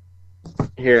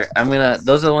 Here,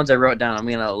 those are the ones I wrote down. I'm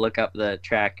gonna look up the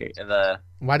track,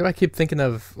 Why do I keep thinking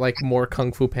of like more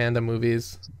Kung Fu Panda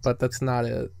movies? But that's not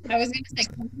it. I was gonna say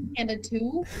Kung Fu Panda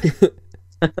 2.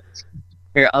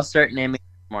 Here, I'll start naming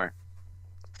more.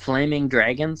 Flaming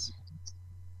Dragons.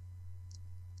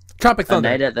 Tropic A Night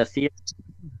Thunder. at the Theater.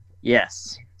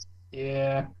 Yes,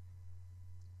 Yeah.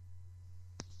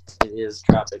 it is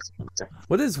Tropic Thunder.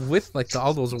 What is with like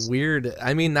all those weird?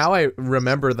 I mean, now I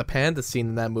remember the panda scene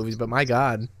in that movie, but my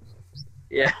god,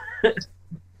 Yeah.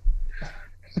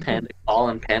 Panda Call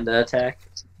and Panda Attack.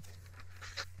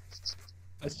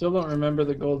 I still don't remember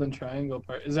the Golden Triangle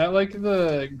part. Is that like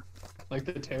the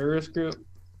terrorist group?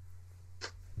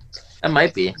 That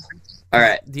might be. All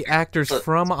right. the actors Look.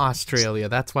 from Australia.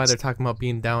 That's why they're talking about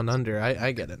being down under.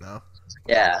 I get it now.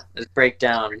 Yeah. Let's break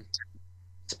down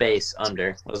Space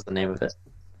Under. What was the name of it?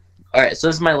 All right. So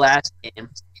this is my last game,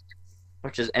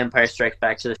 which is Empire Strikes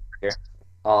Back to the Future.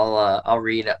 I'll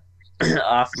read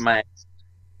off my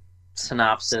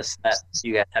synopsis that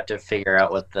you guys have to figure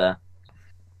out what the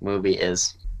movie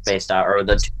is based on, or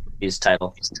the two movies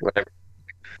title, whatever.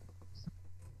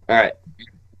 All right.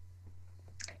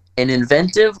 An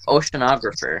inventive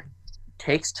oceanographer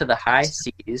takes to the high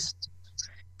seas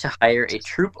to hire a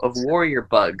troop of warrior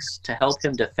bugs to help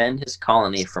him defend his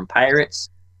colony from pirates,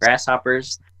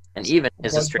 grasshoppers, and even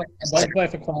his estranged Bug's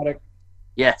Life Aquatic.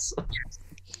 Yes.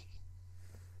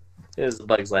 It is the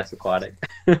Bug's Life Aquatic.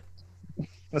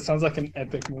 That sounds like an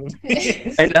epic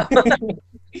movie. I know.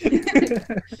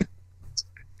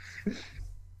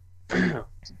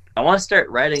 I want to start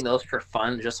writing those for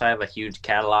fun, just so I have a huge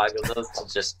catalog of those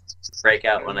to just break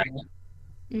out when I.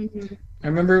 Mm-hmm. I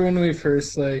remember when we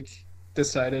first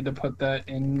decided to put that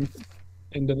into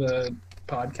the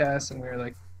podcast, and we were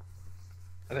like,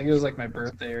 I think it was like my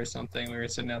birthday or something. We were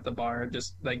sitting at the bar,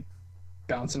 just like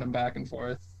bouncing them back and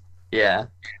forth. Yeah.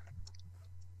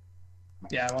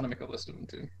 Yeah, I want to make a list of them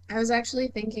too. I was actually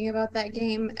thinking about that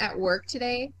game at work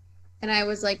today, and I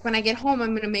was like, when I get home,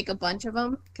 I'm gonna make a bunch of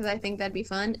them because I think that'd be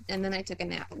fun. And then I took a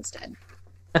nap instead.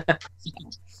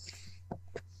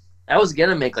 I was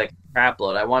gonna make like a crap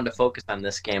load. I wanted to focus on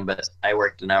this game, but I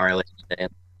worked an hour late today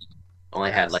and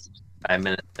only had like 5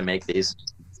 minutes to make these.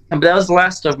 But that was the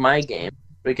last of my game.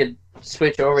 We could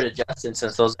switch over to Justin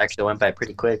since those actually went by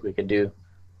pretty quick. We could do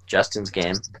Justin's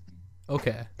game.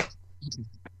 Okay.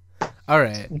 All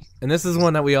right. And this is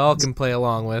one that we all can play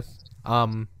along with.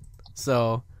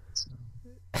 So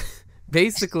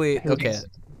basically, okay,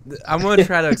 I'm going to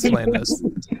try to explain this.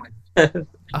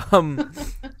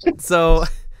 So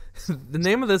the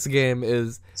name of this game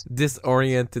is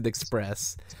Disoriented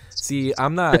Express. See,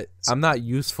 I'm not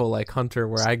useful like Hunter,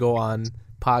 where I go on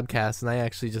podcasts and I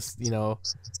actually just,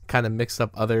 kind of mix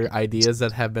up other ideas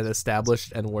that have been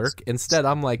established and work. Instead,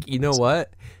 I'm like, you know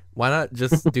what? Why not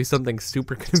just do something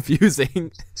super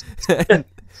confusing and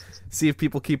see if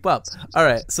people keep up? All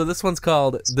right, so this one's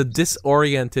called the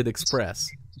Disoriented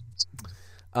Express.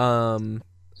 So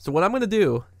what I'm going to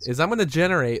do is I'm going to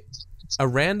generate a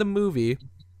random movie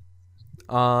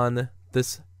on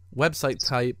this website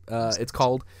type. It's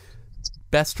called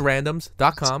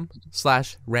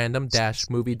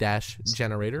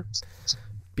bestrandoms.com/random-movie-generator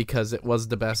because it was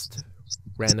the best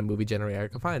random movie generator I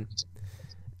could find.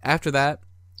 After that,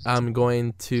 I'm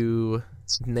going to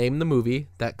name the movie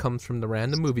that comes from the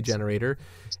random movie generator,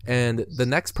 and the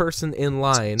next person in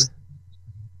line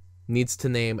needs to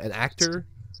name an actor,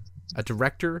 a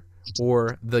director,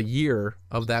 or the year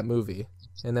of that movie.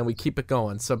 And then we keep it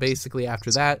going. So basically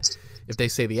after that, if they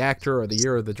say the actor or the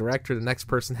year or the director, the next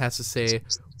person has to say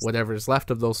whatever is left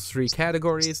of those three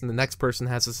categories, and the next person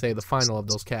has to say the final of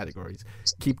those categories.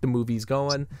 Keep the movies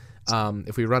going.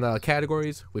 If we run out of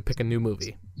categories, we pick a new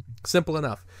movie. Simple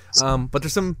enough. But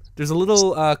there's a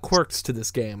little quirks to this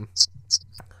game.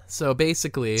 So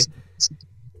basically,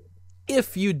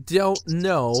 if you don't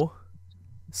know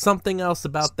something else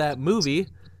about that movie,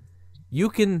 you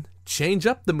can change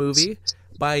up the movie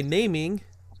by naming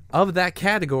of that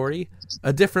category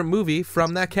a different movie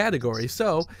from that category.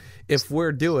 So if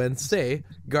we're doing, say,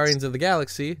 Guardians of the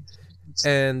Galaxy,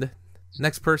 and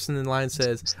next person in line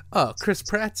says, oh, Chris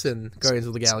Pratt's in Guardians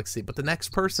of the Galaxy, but the next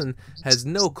person has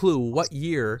no clue what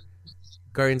year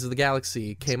Guardians of the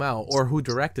Galaxy came out or who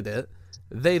directed it,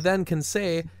 they then can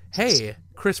say, hey,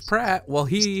 Chris Pratt, well,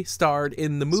 he starred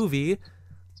in the movie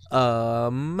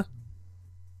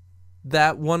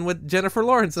that one with Jennifer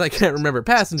Lawrence, and I can't remember.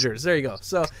 Passengers. There you go.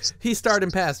 So he starred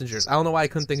in Passengers. I don't know why I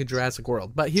couldn't think of Jurassic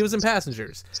World, but he was in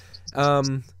Passengers.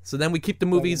 So then we keep the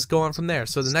movies going from there.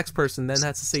 So the next person then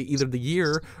has to say either the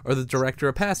year or the director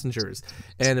of Passengers.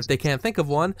 And if they can't think of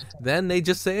one, then they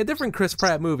just say a different Chris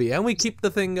Pratt movie, and we keep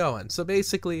the thing going. So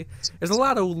basically, there's a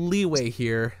lot of leeway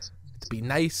here to be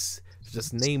nice, to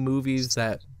just name movies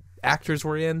that actors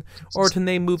were in, or to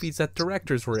name movies that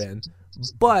directors were in.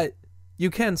 But you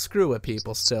can screw with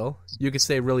people still. You could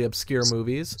say really obscure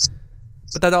movies,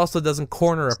 but that also doesn't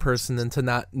corner a person into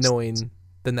not knowing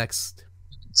the next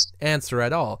answer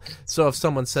at all. So if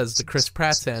someone says the Chris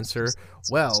Pratt's answer,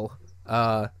 well,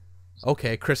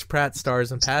 okay, Chris Pratt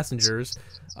stars in Passengers.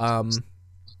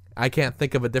 I can't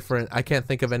think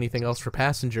of anything else for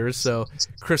Passengers, so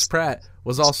Chris Pratt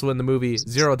was also in the movie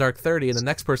Zero Dark 30, and the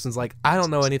next person's like, I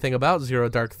don't know anything about Zero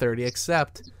Dark 30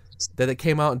 except that it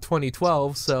came out in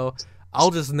 2012, so I'll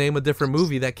just name a different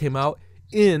movie that came out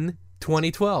in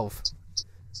 2012.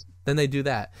 Then they do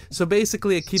that. So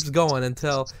basically it keeps going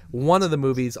until one of the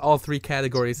movies, all three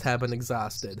categories have been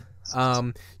exhausted.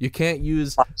 You can't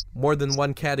use more than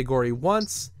one category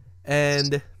once,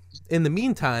 and in the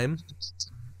meantime,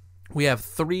 we have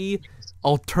three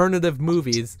alternative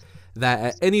movies that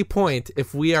at any point,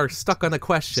 if we are stuck on a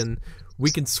question, we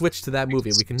can switch to that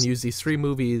movie. We can use these three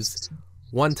movies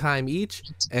one time each,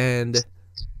 and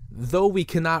though we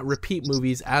cannot repeat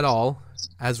movies at all,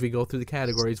 as we go through the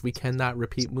categories, we cannot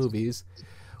repeat movies.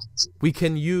 We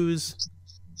can use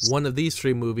one of these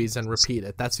three movies and repeat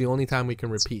it. That's the only time we can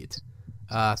repeat.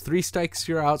 3 strikes,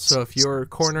 you're out. So if you're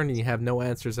cornered and you have no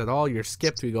answers at all, you're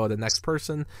skipped. We go to the next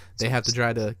person. They have to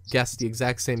try to guess the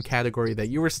exact same category that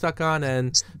you were stuck on,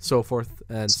 and so forth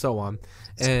and so on.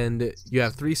 And you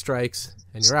have 3 strikes,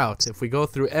 and you're out. If we go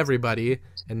through everybody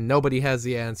and nobody has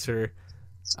the answer,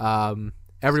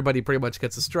 everybody pretty much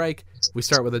gets a strike. We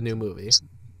start with a new movie.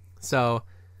 So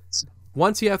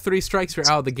once you have 3 strikes,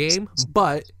 you're out of the game.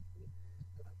 But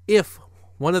if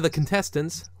one of the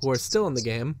contestants who are still in the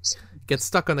game gets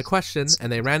stuck on a question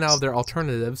and they ran out of their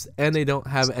alternatives and they don't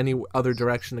have any other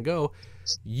direction to go,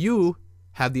 you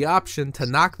have the option to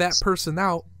knock that person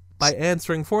out by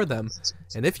answering for them.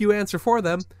 And if you answer for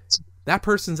them, that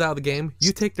person's out of the game.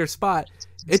 You take their spot.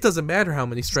 It doesn't matter how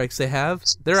many strikes they have.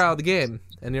 They're out of the game.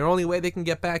 And the only way they can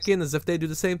get back in is if they do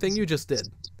the same thing you just did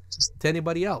to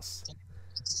anybody else.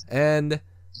 And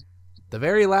the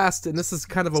very last, and this is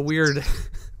kind of a weird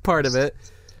part of it,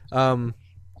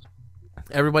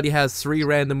 Everybody has 3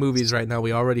 random movies right now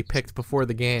we already picked before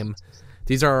the game.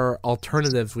 These are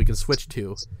alternatives we can switch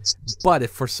to. But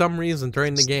if for some reason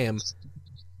during the game,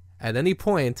 at any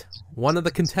point, one of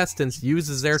the contestants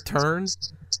uses their turn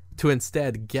to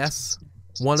instead guess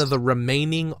one of the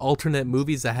remaining alternate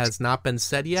movies that has not been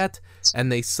said yet,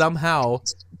 and they somehow,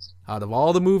 out of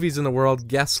all the movies in the world,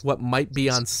 guess what might be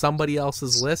on somebody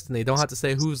else's list, and they don't have to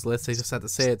say whose list, they just have to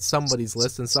say it's somebody's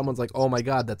list, and someone's like, oh my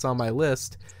god, that's on my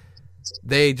list,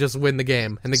 they just win the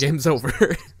game, and the game's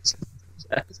over.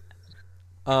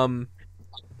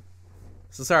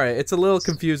 So sorry, it's a little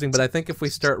confusing, but I think if we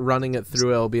start running it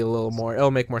through,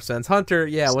 it'll make more sense. Hunter,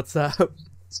 yeah, what's up?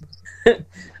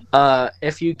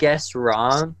 If you guess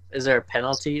wrong, is there a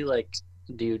penalty? Like,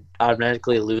 do you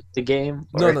automatically lose the game?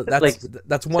 Or, No,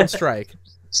 that's one strike.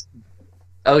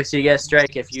 Oh, so you get a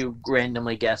strike if you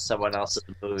randomly guess someone else's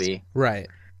movie. Right.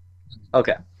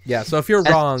 Okay. Yeah, so if you're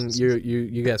wrong,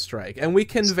 you get a strike. And we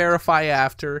can verify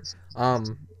after.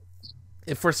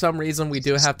 If for some reason we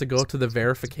do have to go to the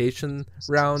verification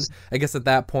round, I guess at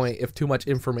that point, if too much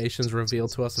information is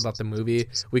revealed to us about the movie,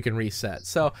 we can reset.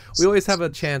 So we always have a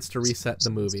chance to reset the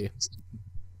movie.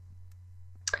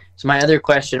 So my other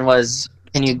question was,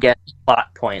 can you get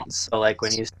plot points? So like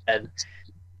when you said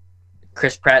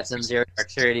Chris Pratt's in Zero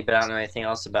Dark 30, but I don't know anything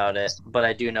else about it, but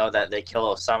I do know that they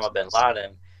kill Osama bin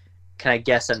Laden. Can I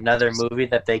guess another movie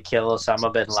that they kill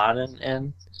Osama bin Laden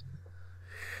in?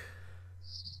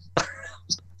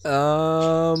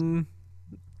 No,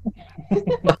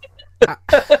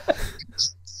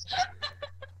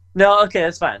 okay,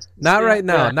 that's fine. Not right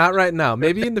now.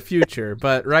 Maybe in the future,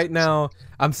 but right now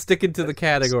I'm sticking to the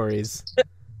categories.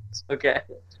 Okay.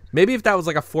 Maybe if that was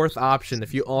like a fourth option,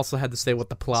 if you also had to say what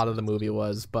the plot of the movie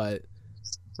was, but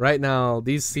right now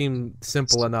these seem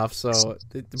simple enough.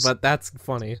 But that's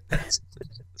funny.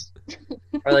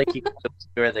 Or like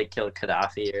where they kill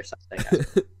Gaddafi or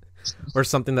something. Or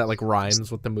something that like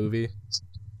rhymes with the movie.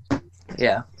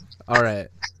 Yeah. All right.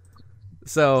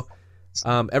 So,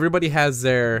 everybody has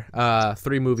their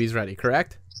 3 movies ready,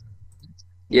 correct?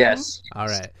 Yes. All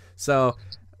right. So,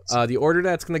 the order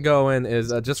that's gonna go in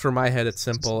is just for my head. It's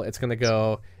simple. It's gonna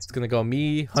go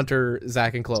me, Hunter,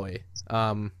 Zach, and Chloe.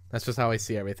 That's just how I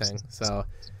see everything. So,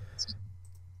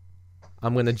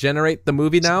 I'm gonna generate the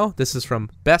movie now. This is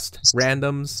from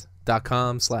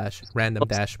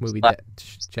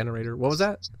bestrandoms.com/random-movie-generator. What was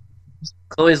that?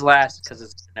 Chloe's last because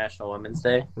it's International Women's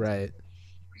Day. Right.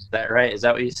 Is that right? Is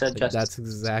that what you said, Justin? That's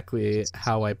exactly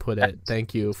how I put it.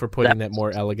 Thank you for putting it more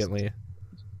elegantly.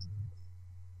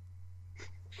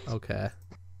 Okay.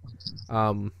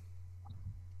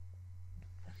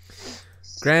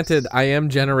 Granted, I am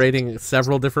generating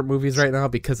several different movies right now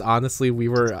because honestly,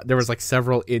 there was like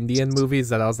several Indian movies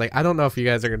that I was like, I don't know if you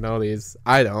guys are gonna know these.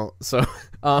 I don't. So,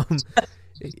 all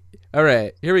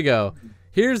right, here we go.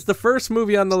 Here's the first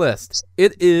movie on the list.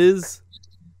 It is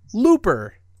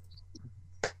Looper.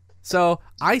 So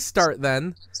I start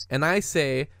then, and I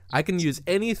say I can use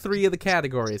any 3 of the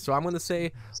categories. So I'm gonna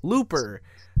say Looper,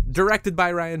 directed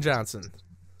by Rian Johnson.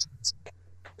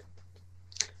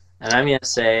 And I'm gonna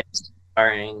say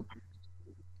starring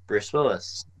Bruce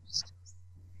Willis.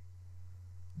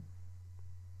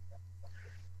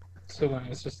 So then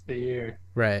it's just the year.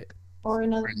 Right. Or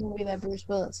another movie that Bruce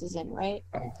Willis is in, right?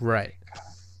 Oh, Right.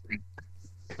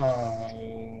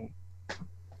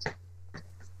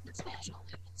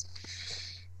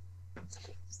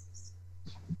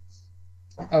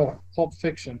 Pulp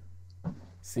Fiction.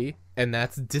 See? And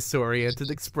that's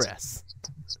Disoriented Express.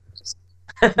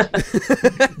 Yeah.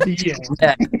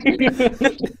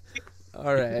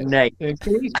 All right. Nice.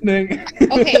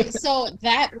 Okay, so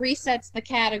that resets the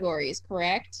categories,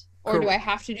 correct? Or do I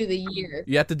have to do the year?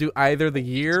 You have to do either the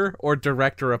year or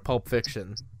director of Pulp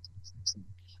Fiction.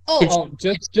 Oh,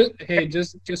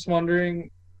 just wondering,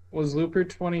 was Looper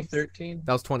 2013?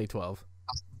 That was 2012.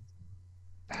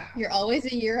 you're always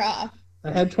a year off.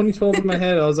 I had 2012 in my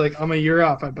head. I was like, I'm a year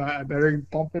off. I better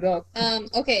bump it up.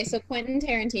 Okay, so Quentin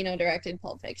Tarantino directed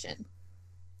Pulp Fiction.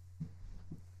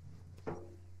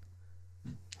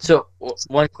 So,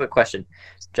 one quick question,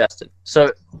 Justin.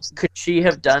 So, could she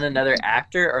have done another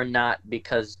actor or not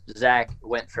because Zach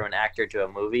went from an actor to a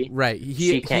movie? Right.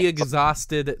 He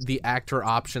exhausted the actor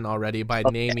option already by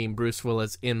naming Bruce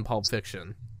Willis in Pulp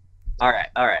Fiction. All right.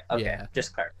 Okay, Yeah.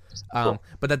 just clarify.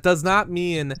 But that does not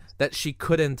mean that she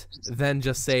couldn't then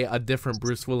just say a different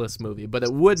Bruce Willis movie. But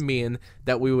it would mean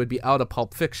that we would be out of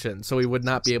Pulp Fiction, so we would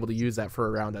not be able to use that for a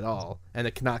round at all, and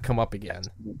it cannot come up again.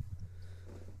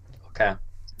 Okay.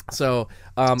 So,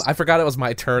 I forgot it was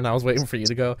my turn. I was waiting for you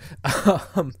to go.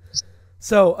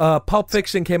 So, Pulp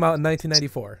Fiction came out in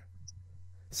 1994.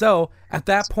 So, at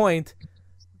that point,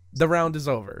 the round is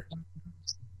over.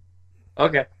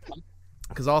 Okay.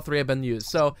 Because all three have been used.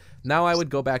 So now I would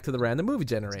go back to the random movie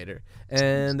generator,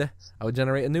 and I would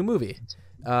generate a new movie.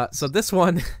 So this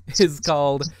one is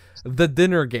called The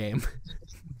Dinner Game.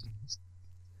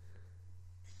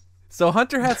 So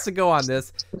Hunter has to go on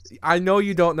this. I know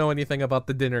you don't know anything about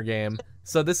The Dinner Game,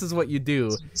 so this is what you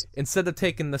do. Instead of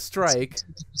taking the strike,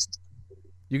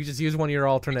 you can just use one of your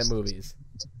alternate movies.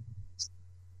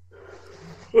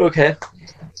 Okay.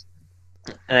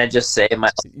 And I just say my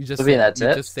You just movie, say, that's you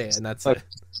it? just say it, and that's Okay.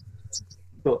 it.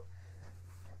 Cool.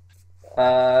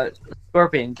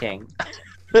 Scorpion King.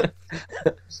 One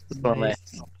of my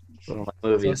So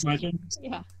movies. it's my turn?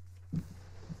 Yeah.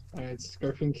 Alright,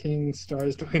 Scorpion King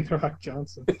stars Dwayne The Rock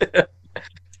Johnson.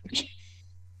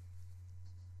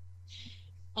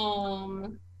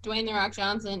 Dwayne The Rock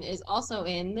Johnson is also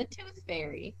in The Tooth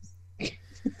Fairy.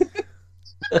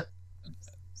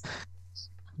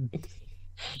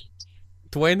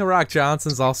 Dwayne The Rock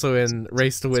Johnson's also in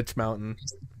Race to Witch Mountain.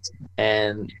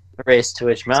 And Race to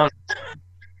Witch Mountain.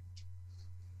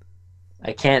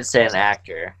 I can't say an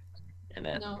actor in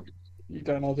it. No. You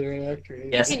don't know the actor.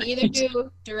 Yes. You can either do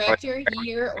director,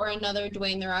 year, or another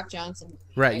Dwayne The Rock Johnson movie.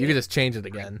 Right, you could just change it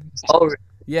again. Oh,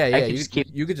 Yeah, could just keep-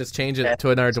 you could just change it to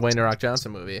another Dwayne The Rock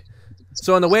Johnson movie.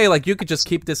 So in a way, like, you could just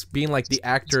keep this being like the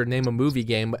actor name a movie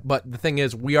game, but the thing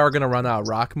is, we are going to run out of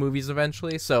Rock movies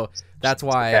eventually, so that's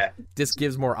why okay. this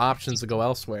gives more options to go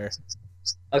elsewhere.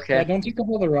 Yeah, Okay. don't think of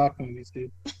all the Rock movies,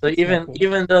 dude. So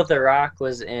even though The Rock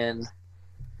was in,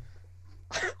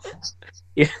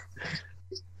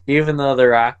 even though The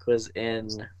Rock was in,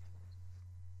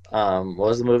 what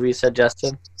was the movie you said,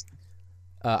 Justin?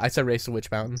 I said Race to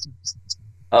Witch Mountain.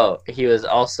 Oh, he was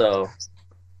also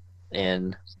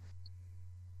in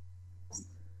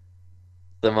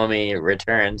The Mummy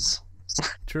Returns.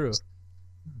 True.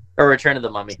 Or Return of the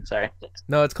Mummy, sorry.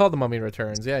 No, it's called The Mummy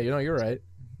Returns. Yeah, you're right.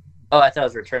 Oh, I thought it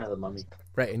was Return of the Mummy.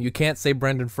 Right, and you can't say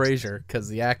Brendan Fraser because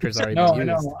the actor's already No, been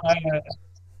I used. know.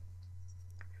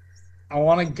 I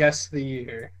want to guess the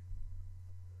year.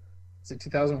 Is it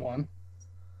 2001?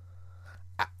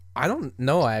 I don't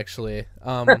know, actually.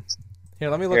 Here,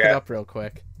 let me look it Yeah. up real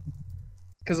quick.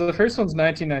 Because the first one's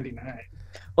 1999.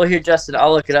 Well, here, Justin,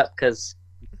 I'll look it up because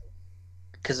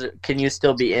can you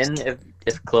still be in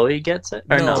if Chloe gets it?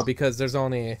 Or no? Because there's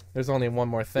only one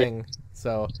more thing.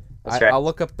 So That's right. I'll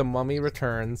look up The Mummy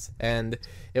Returns, and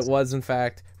it was in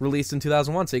fact released in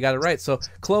 2001. So you got it right. So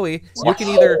Chloe, you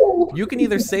can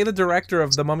either say the director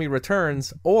of The Mummy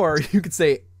Returns, or you could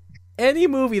say any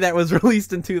movie that was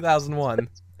released in 2001.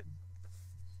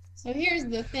 So here's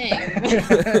the thing.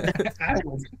 I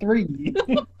was 3.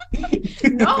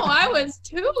 No, I was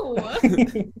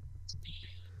 2.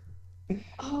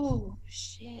 Oh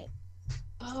shit.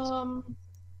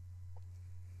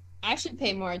 I should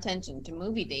pay more attention to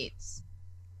movie dates.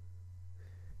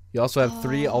 You also have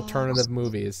 3 alternative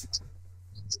movies.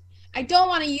 I don't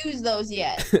want to use those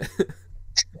yet.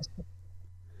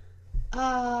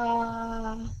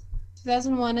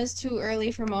 2001 is too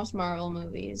early for most Marvel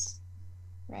movies,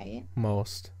 right?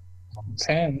 Most.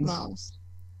 Depends. Most.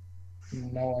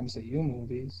 No MCU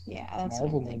movies. Yeah, that's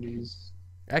Marvel what I'm thinking. movies.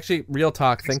 Actually, real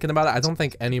talk, thinking about it, I don't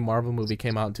think any Marvel movie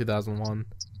came out in 2001.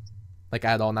 Like,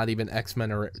 at all. Not even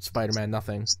X-Men or Spider-Man,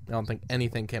 nothing. I don't think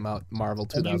anything came out Marvel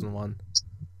 2001.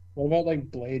 What about like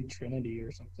Blade Trinity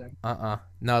or something?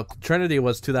 No, Trinity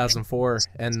was 2004,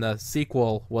 and the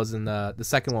sequel was in the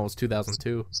second one was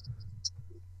 2002.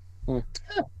 Hmm.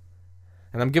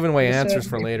 And I'm giving away Yes, answers sir.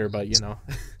 for later, but you know.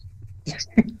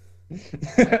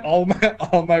 all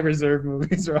my reserve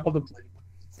movies are all the Blade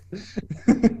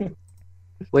movies.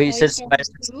 Wait, you Toy said Story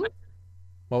Spider- 2?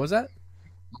 What was that?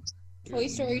 Toy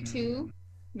Story 2?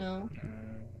 No.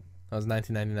 That was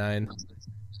 1999.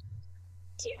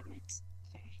 Damn it.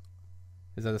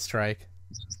 Is that a strike?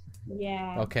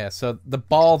 Yeah. Okay, so the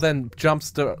ball then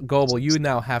jumps to Goebel. You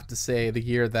now have to say the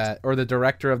year that, or the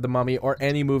director of The Mummy, or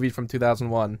any movie from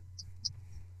 2001.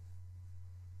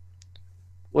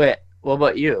 Wait, what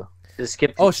about you? Just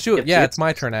skip. Oh shoot, skip yeah, you? it's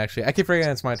my turn actually. I keep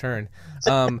forgetting it's my turn.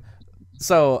 Okay,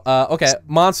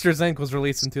 Monsters Inc. was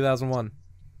released in 2001.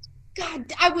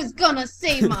 God, I was gonna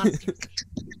say Monsters.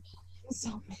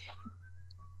 So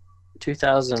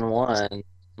 2001,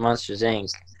 Monsters Inc.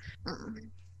 mad.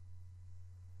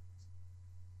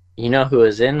 You know who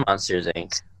was in Monsters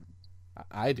Inc?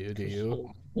 I do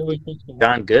you? Really quick.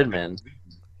 John Goodman.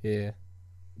 Yeah.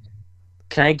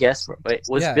 Can I guess? Wait,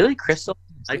 was Yeah. Billy Crystal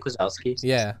Mike Wazowski?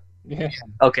 Yeah. Yeah.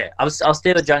 Okay, I'll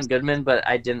stay with John Goodman, but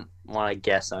I didn't want to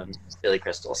guess on Billy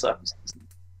Crystal, so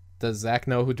Does Zach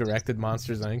know who directed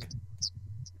Monsters Inc.?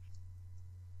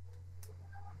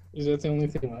 Is that the only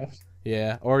thing left?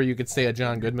 Yeah, or you could say a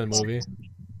John Goodman movie.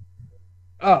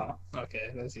 Oh,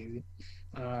 okay, that's easy.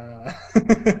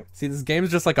 See, this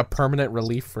game's just like a permanent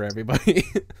relief for everybody.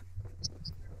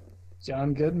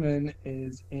 John Goodman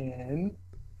is in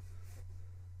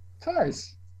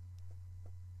Cars.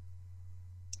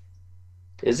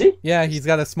 Is he? Yeah, he's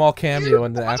got a small cameo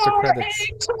in the after credits.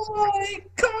 A toy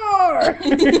car.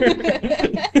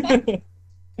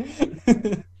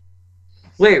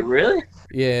 Wait, really?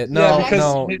 Yeah, no, because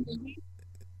no.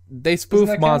 They spoof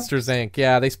that count? Monsters Inc.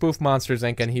 Yeah, they spoof Monsters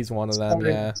Inc. and he's one of them. Okay.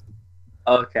 Yeah.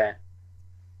 Okay.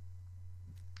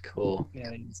 Cool.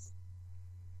 Yeah,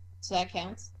 So that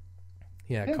counts.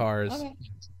 Yeah, Yeah, Cars. Okay.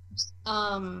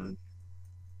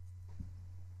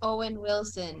 Owen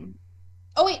Wilson.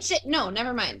 Oh wait, shit. No,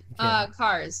 never mind. Yeah.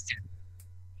 Cars.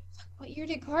 What year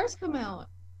did Cars come out?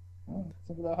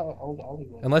 think about how old Ollie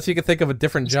was. Unless you could think of a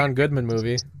different John Goodman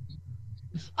movie.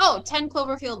 Oh, 10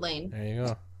 Cloverfield Lane. There you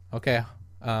go. Okay.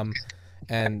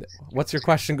 And what's your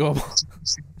question, Global?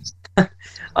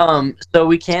 So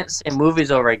we can't say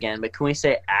movies over again, but can we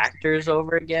say actors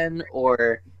over again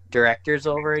or directors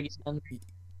over again?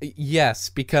 Yes,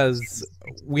 because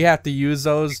we have to use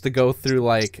those to go through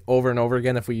like over and over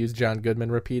again if we use John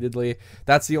Goodman repeatedly.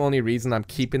 That's the only reason I'm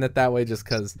keeping it that way, just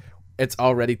because it's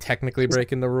already technically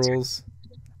breaking the rules.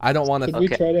 I don't want Should to. we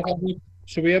Okay. try to have?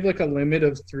 Should we have like a limit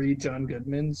of 3 John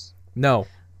Goodmans? No,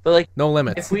 But like, no if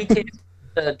limits. we take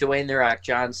Dwayne the Rock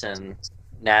Johnson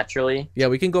naturally, Yeah,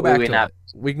 we can go Will back we to not- it.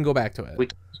 We can go back to it. We-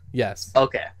 Yes.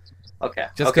 okay,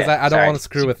 Just because okay, I don't sorry. want to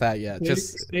screw with that yet.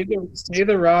 Just Say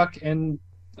the Rock and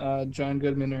John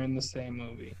Goodman are in the same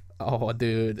movie. oh,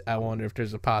 dude, I wonder if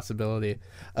there's a possibility.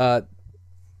 10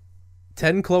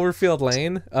 Cloverfield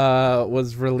Lane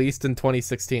was released in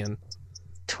 2016.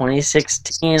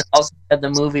 2016 also had the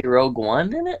movie Rogue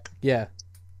One in it. Yeah.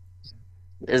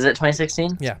 Is it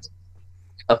 2016? Yeah.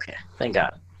 Okay, thank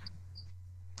God.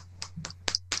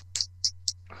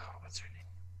 What's her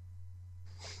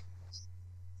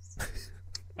name?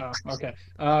 Oh, okay.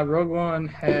 Rogue One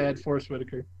had Forrest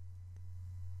Whitaker.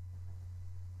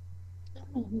 I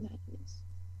don't know who that is.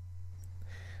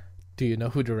 Do you know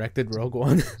who directed Rogue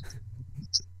One?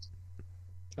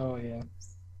 Oh yeah.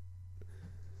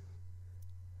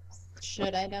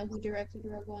 Should I know who directed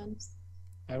Rogue One?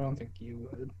 I don't think you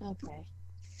would. Okay.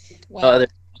 Oh, Well, other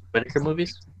Whitaker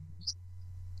movies?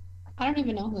 I don't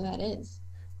even know who that is.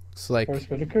 It's like Forrest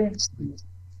Whitaker.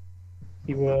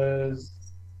 He was.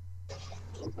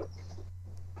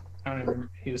 I don't even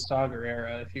remember. He was Saw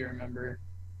Gerrera, if you remember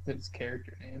his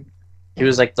character name. He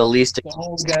was like the least. The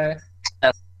old guy.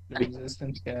 That's- The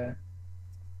resistance guy.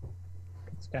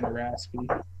 It's kind of raspy.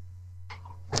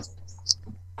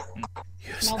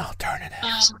 use an Nope. alternative.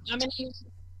 I'm gonna use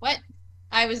what?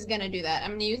 I was gonna do that.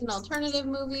 I'm gonna use an alternative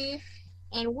movie,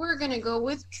 and we're gonna go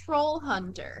with Troll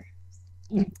Hunter.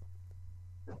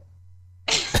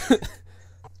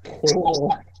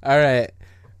 Oh. All right.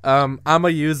 I'm gonna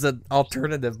use an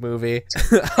alternative movie.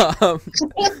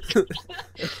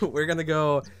 We're gonna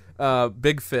go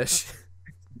Big Fish.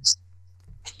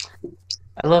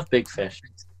 I love Big Fish.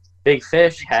 Big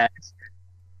Fish had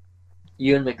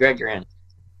Ewan McGregor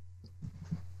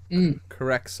in.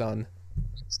 Correct, son.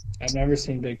 I've never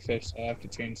seen Big Fish, so I have to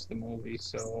change the movie.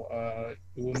 So,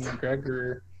 Ewan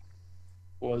McGregor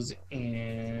was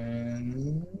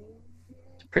in.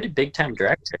 Pretty big time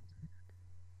director.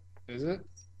 Is it?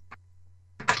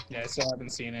 Yeah, I still haven't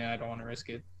seen it. I don't want to risk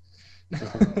it.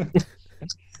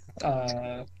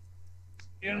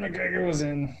 Ewan McGregor was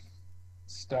in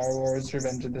Star Wars: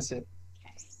 Revenge of the Sith.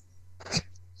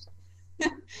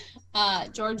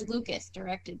 George Lucas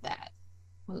directed that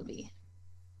movie.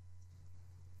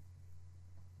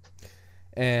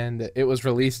 And it was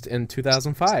released in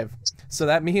 2005. So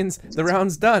that means the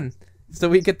round's done. So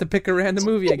we get to pick a random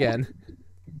movie again.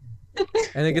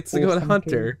 And it gets to go to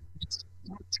Hunter.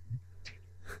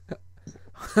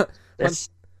 That's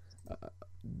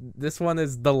This one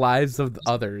is The Lives of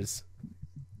Others.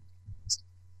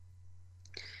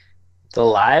 The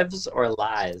Lives or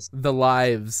Lies? The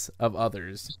Lives of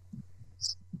Others.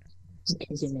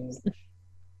 Doesn't matter.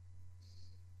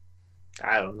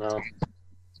 I don't know.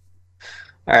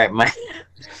 All right,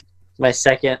 my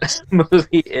second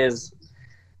movie is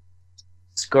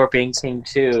Scorpion King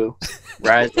 2: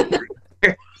 Rise of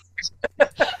the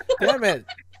Damn it.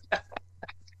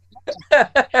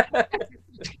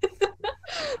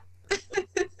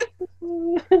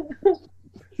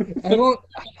 I don't.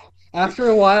 After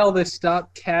a while, they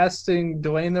stopped casting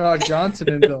Dwayne the Rock Johnson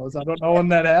in those. I don't know when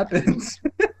that happens.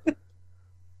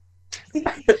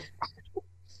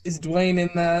 Is Dwayne in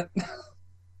that?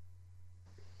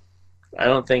 I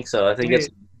don't think so. I think Wait.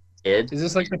 kid. Is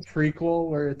this like the prequel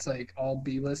where it's like all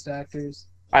B-list actors?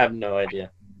 I have no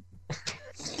idea.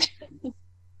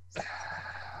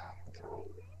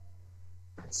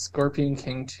 Scorpion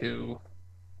King 2.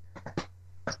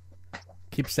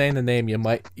 Keep saying the name. You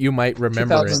might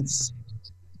remember it.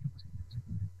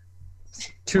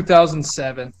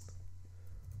 2007.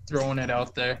 Throwing it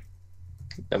out there.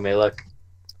 Let me look.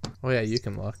 Oh yeah, you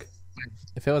can look.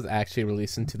 If it was actually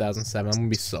released in 2007, I'm gonna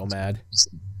be so mad.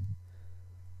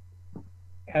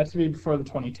 Has to be before the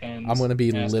 2010s. I'm gonna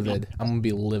be Has to be. livid. I'm gonna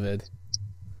be livid.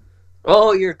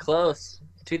 Oh, you're close.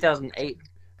 2008.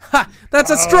 Ha! That's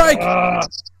a strike. Ah!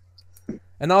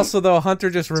 And also, though, Hunter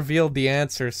just revealed the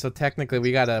answer, so technically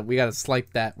we gotta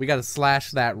swipe that. We gotta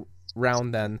slash that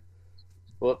round. Then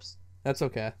Whoops. that's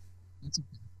okay.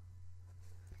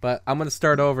 But I'm gonna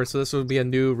start over, so this will be a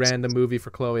new random movie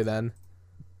for Chloe. Then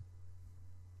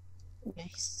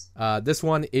Nice. this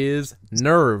one is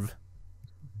Nerve.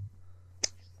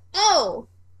 Oh,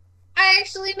 I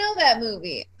actually know that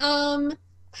movie.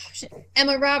 Shit.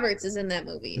 Emma Roberts is in that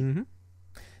movie. Mm-hmm.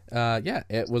 Yeah,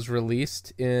 it was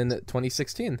released in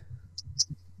 2016.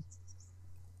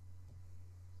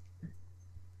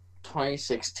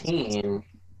 2016.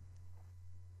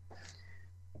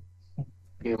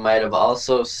 You might have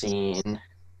also seen.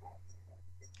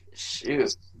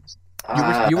 Shoot.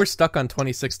 You were stuck on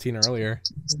 2016 earlier.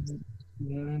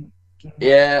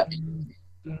 Yeah.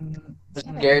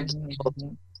 Scared.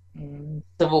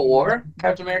 Civil War?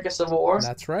 Captain America Civil War?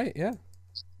 That's right. Yeah.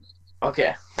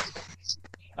 Okay.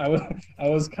 I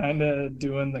was kind of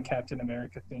doing the Captain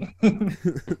America thing.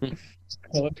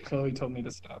 Chloe told me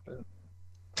to stop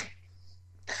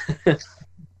it.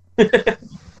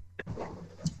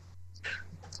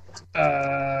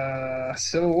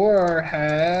 Civil War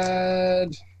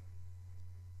had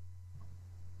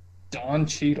Don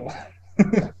Cheadle.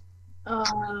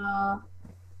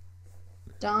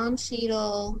 Don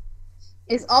Cheadle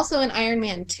is also in Iron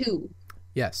Man 2.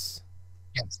 Yes.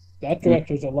 That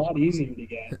director's a lot easier to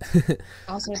get.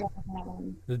 Also don't have that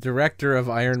one. The director of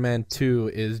Iron Man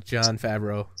 2 is Jon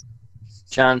Favreau.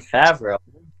 Jon Favreau.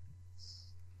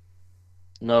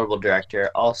 Notable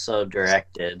director. Also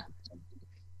directed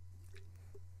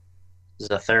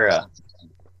Zathura.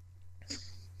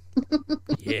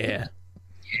 Yeah.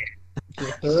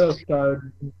 The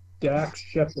starred Dax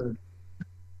Shepard.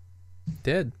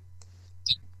 Did.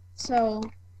 So,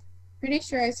 pretty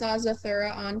sure I saw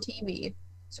Zathura on TV.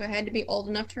 So I had to be old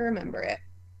enough to remember it.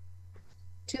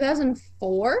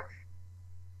 2004?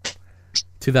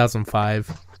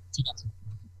 2005.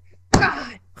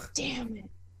 God damn it.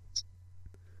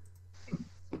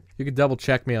 You could double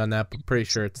check me on that, but pretty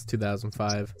sure it's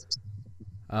 2005.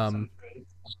 And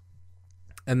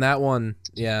that one,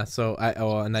 yeah, so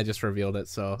and I just revealed it,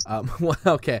 so well,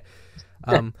 okay.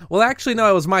 Well, actually, no,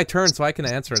 it was my turn, so I can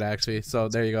answer it, actually. So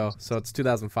there you go. So it's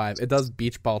 2005. It does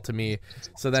beach ball to me.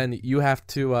 So then you have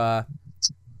to,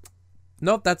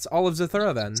 nope, that's all of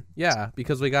Zathura then. Yeah,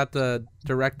 because we got the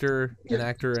director and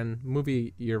actor and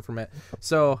movie year from it.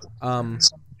 So,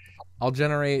 I'll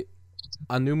generate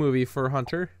a new movie for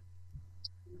Hunter.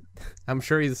 I'm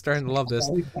sure he's starting to love this.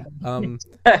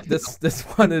 This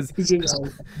one is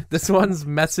this one's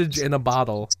Message in a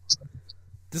Bottle.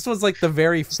 This was like the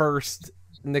very first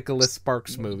Nicholas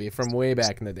Sparks movie from way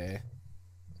back in the day,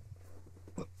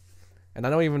 and I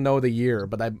don't even know the year,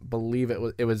 but I believe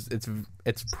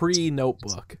it's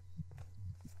pre-Notebook.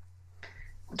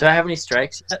 Do I have any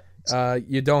strikes yet?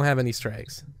 You don't have any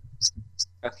strikes.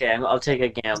 Okay, I'll take a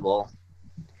gamble.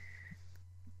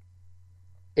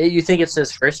 You think it's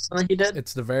his first one that he did?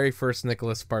 It's the very first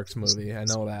Nicholas Sparks movie. I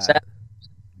know that.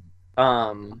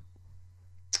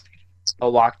 A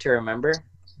Walk to Remember?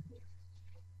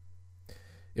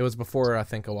 It was before, I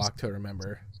think, A Walk to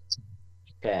Remember.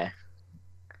 Okay.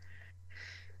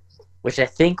 Which I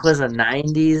think was a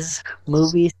 90s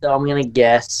movie, so I'm going to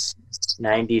guess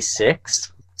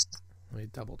 96. Let me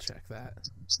double check that.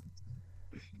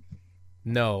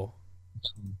 No.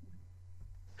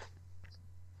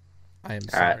 I am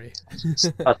sorry.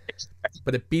 Right.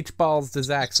 But it beach balls to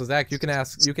Zach. So Zach, you can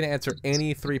answer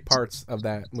any three parts of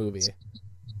that movie.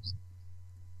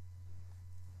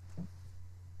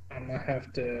 I'm gonna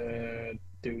have to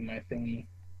do my thingy.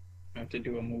 I have to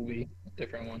do a movie,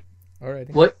 different one.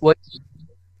 Alrighty.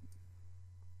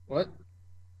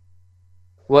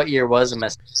 What year was a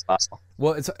Message in a Bottle?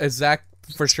 Well, is Zach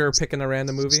for sure picking a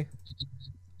random movie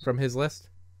from his list?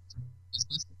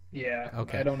 Yeah.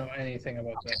 Okay. I don't know anything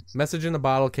about that. Message in a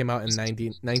Bottle came out in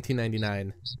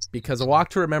 1999 because A Walk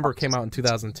to Remember came out in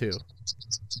 2002.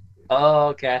 Oh,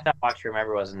 okay. I thought Walk to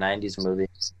Remember was a 90s movie.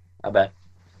 I bet.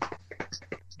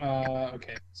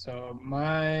 Okay, so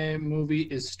my movie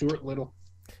is Stuart Little.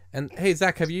 And hey,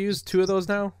 Zach, have you used 2 of those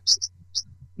now?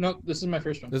 No, this is my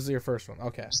first one. This is your first one.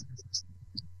 Okay.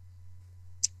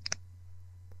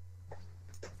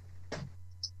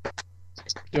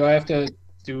 Do I have to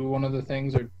do one of the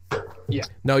things or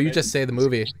No, you just say the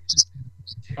movie.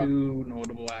 2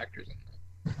 notable actors?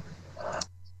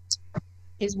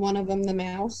 Is one of them the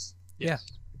mouse? Yeah.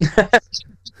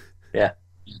 Yeah.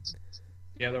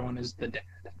 The other one is the dad.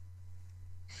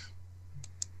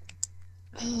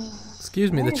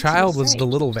 Excuse me, the child was the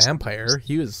little vampire.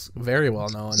 He was very well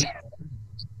known.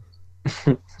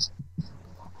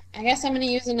 I guess I'm gonna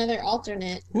use another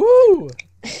alternate. Woo!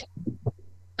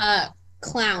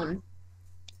 Clown.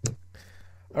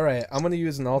 All right, I'm gonna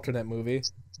use an alternate movie.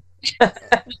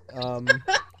 Um,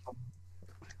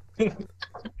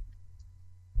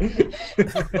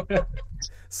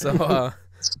 so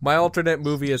my alternate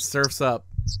movie is Surf's Up.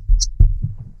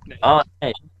 Oh,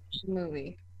 hey,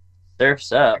 Movie.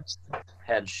 Surf's Up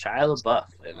had Shia LaBeouf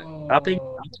in it. Probably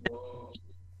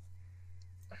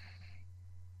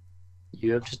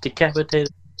you have just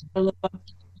decapitated Shia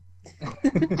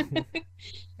LaBeouf.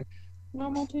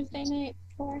 Normal Tuesday night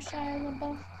for Shia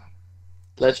LaBeouf.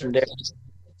 Legendary.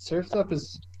 Surf's Up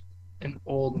is an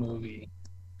old movie,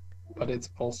 but it's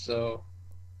also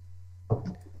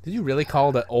Did you really call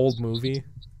it an old movie?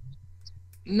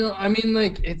 no. I mean,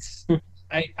 like it's.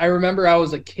 I remember I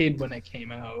was a kid when it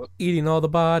came out. Eating all the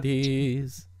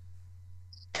bodies.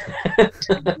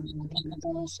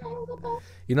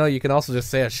 You know, you can also just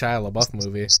say a Shia LaBeouf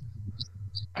movie.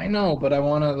 I know, but I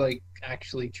want to like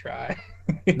actually try.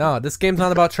 No, this game's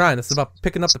not about trying. It's about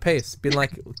picking up the pace, being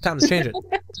like, time to change it.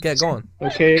 Get going.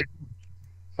 Okay,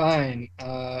 fine.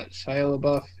 Shia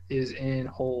LaBeouf is in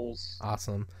Holes.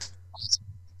 Awesome.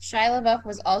 Shia LaBeouf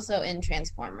was also in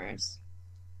Transformers.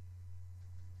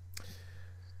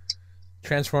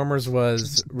 Transformers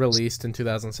was released in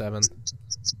 2007.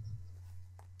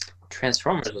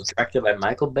 Transformers was directed by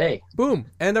Michael Bay. Boom.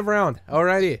 End of round.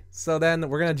 Alrighty. So then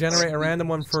we're going to generate a random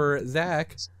one for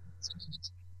Zach.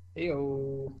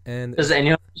 Heyo. And Does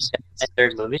anyone get my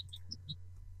third movie?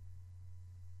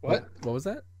 What? What was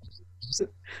that?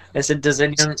 I said, does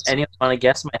anyone want to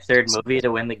guess my third movie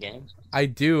to win the game? I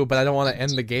do, but I don't want to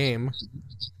end the game.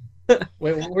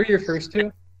 Wait, what were your first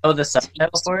 2? Oh, the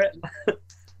subtitle for it?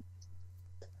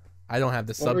 I don't have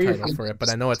the What were your subtitles for it, but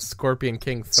I know it's Scorpion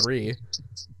King 3.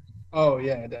 Oh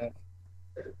yeah, that.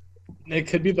 It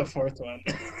could be the 4th one.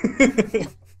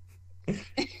 It's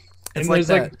And like there's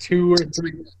that. like 2 or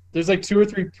 3. There's like 2 or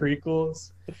 3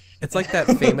 prequels. It's like that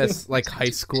famous like high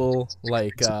school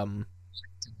like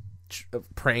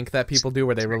prank that people do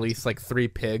where they release like 3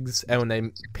 pigs and when they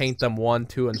paint them 1,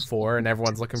 2, and 4 and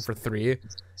everyone's looking for 3,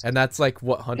 and that's like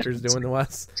what Hunter's doing to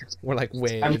us. We're like,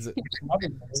 wait, is it?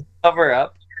 Cover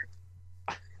up.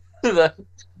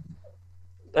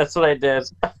 That's what I did.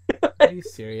 Are you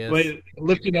serious? Wait,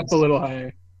 lift it up a little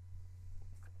higher.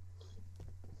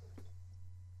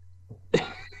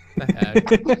 The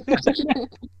heck?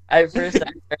 I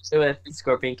started with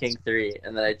Scorpion King 3,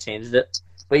 and then I changed it.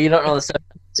 But you don't know the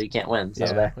subtitle, so you can't win. So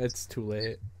Yeah, there. it's too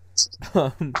late.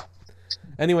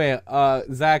 Anyway,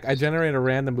 Zach, I generated a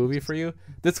random movie for you.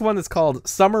 This one is called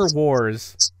Summer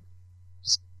Wars.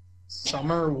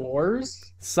 Summer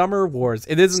Wars? Summer Wars.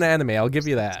 It is an anime, I'll give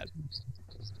you that.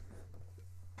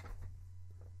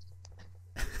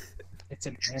 It's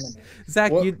an anime.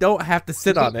 Zach, What? you don't have to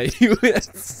sit on it.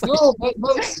 No,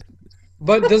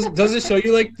 but does it show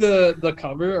you like the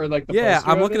cover or like the Yeah, poster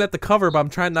I'm of looking it? at the cover, but I'm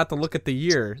trying not to look at the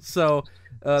year. So,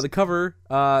 the cover,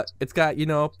 it's got,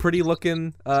 pretty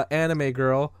looking anime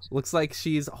girl. Looks like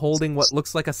she's holding what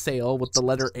looks like a sail with the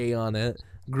letter A on it.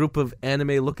 Group of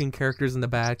anime looking characters in the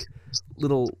back.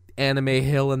 Little anime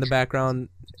hill in the background.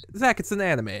 Zach, it's an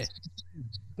anime.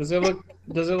 Does it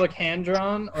look hand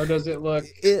drawn or does it look?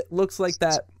 It looks like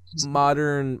that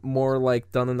modern, more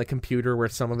like done on the computer where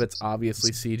some of it's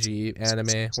obviously CG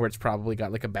anime, where it's probably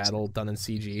got like a battle done in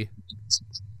CG.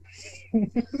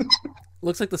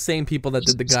 Looks like the same people that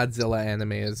did the Godzilla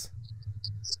animes.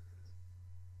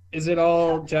 Is it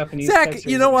all Japanese? Zach, text or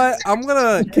you is know it- what? I'm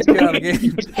gonna kick you out of the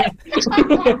game.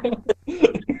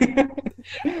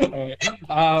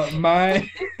 Alright.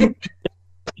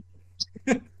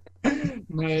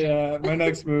 My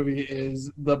next movie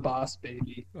is The Boss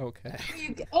Baby. Okay.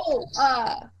 Oh,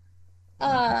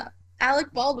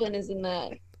 Alec Baldwin is in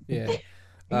that. Yeah.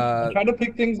 I try to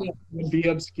pick things that would be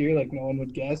obscure, like no one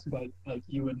would guess, but like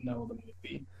you would know the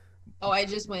movie. Oh, I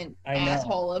just went I know.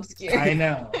 asshole obscure. I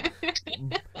know.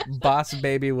 Boss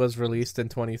Baby was released in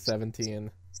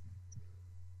 2017.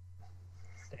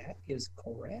 That is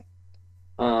correct.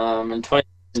 In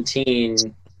 2017,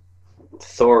 2017,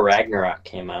 Thor Ragnarok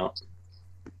came out.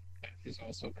 That is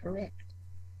also correct.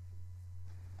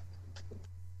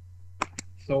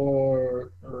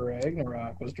 Thor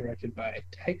Ragnarok was directed by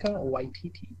Taika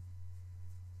Waititi.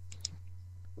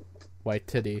 White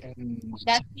titty. And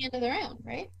That's the end of the round,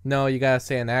 right? No, you gotta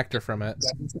say an actor from it.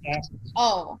 that's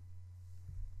Oh,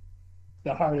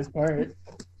 the hardest part.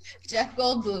 Jeff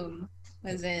Goldblum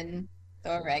was in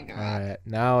Thor Ragnarok. All right,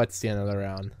 now it's the end of the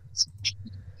round.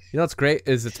 You know what's great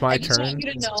is it's my I just turn. want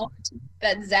you to know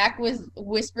that Zach was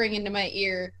whispering into my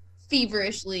ear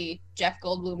feverishly Jeff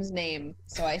Goldblum's name,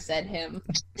 so I said him.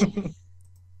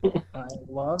 I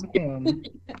love him.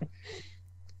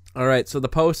 All right, so the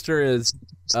poster is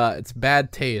it's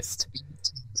Bad Taste.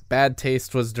 Bad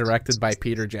Taste was directed by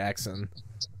Peter Jackson.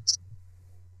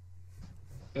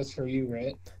 That's for you,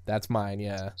 right? That's mine,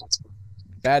 yeah.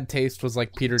 Bad Taste was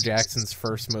like Peter Jackson's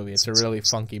first movie. It's a really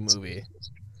funky movie.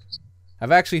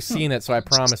 I've actually seen it, so I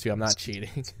promise you I'm not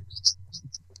cheating.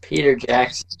 Peter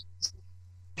Jackson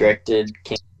directed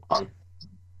King Kong.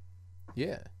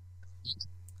 Yeah.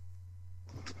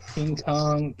 King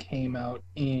Kong came out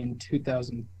in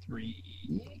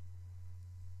 2003.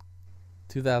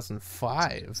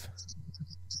 2005.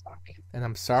 And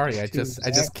I'm sorry, I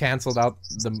just canceled out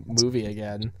the movie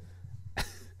again.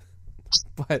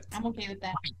 But I'm okay with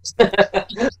that.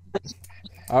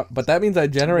 but that means I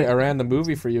generate a random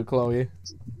movie for you, Chloe.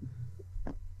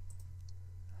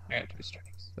 I got 2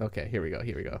 strikes. Okay, here we go.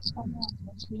 Oh, no,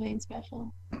 that's really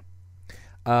special.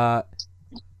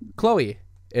 Chloe,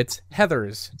 it's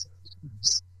Heathers.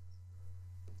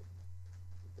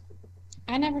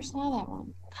 I never saw that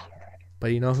one.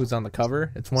 But you know who's on the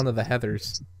cover? It's one of the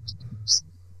Heathers.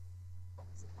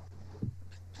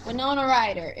 Winona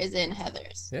Ryder is in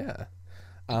Heathers. Yeah.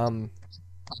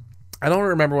 I don't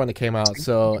remember when it came out.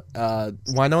 So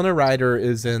Winona Ryder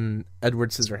is in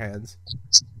Edward Scissorhands.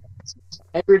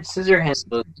 Edward Scissorhands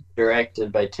was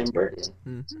directed by Tim Burton.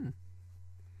 Mm-hmm.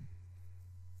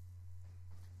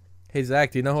 Hey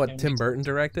Zach, do you know what Tim Burton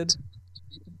directed?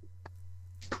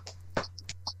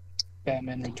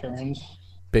 Batman Returns.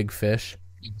 Big Fish.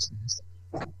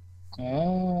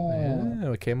 Oh.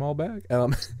 Yeah, it came all back.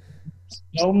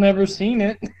 Still never seen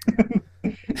it.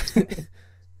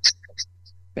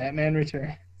 Batman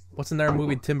Returns. What's in that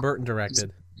movie Tim Burton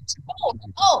directed?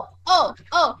 Oh!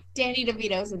 Danny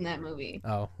DeVito's in that movie.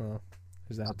 Oh, well,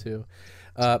 there's that too.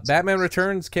 Batman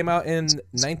Returns came out in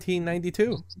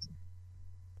 1992.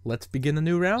 Let's begin a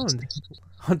new round.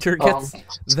 Hunter gets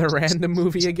the random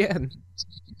movie again.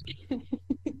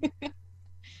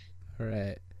 All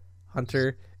right.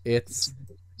 Hunter, it's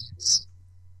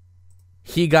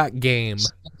He Got Game.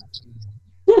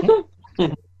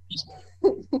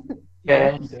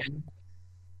 Okay.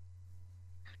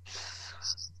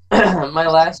 My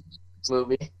last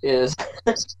movie is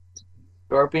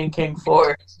Scorpion King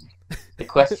 4, The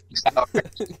Quest for Power.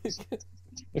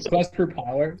 The Quest for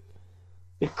Power.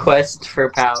 The Quest for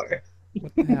Power.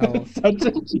 What the hell? Such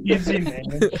an easy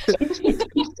name.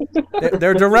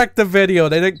 They're direct to video.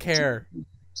 They didn't care.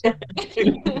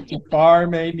 Jafar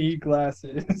may need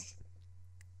glasses.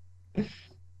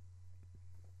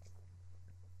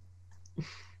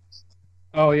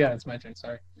 Oh yeah, it's my turn.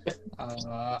 Sorry.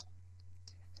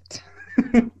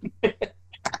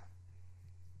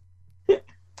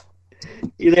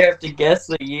 You either have to guess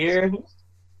the year.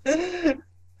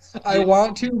 I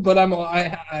want to, but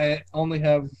I only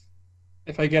have.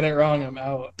 If I get it wrong, I'm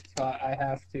out. So I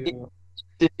have to.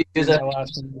 Did you do use my that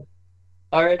last one.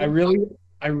 already?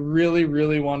 I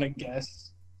really want to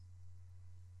guess.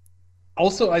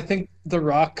 Also, I think The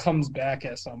Rock comes back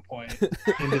at some point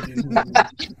into these movies.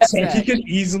 So he could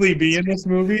easily be in this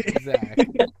movie. Zach,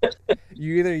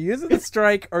 you either using the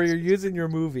strike or you're using your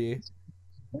movie.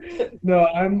 No,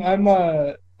 I'm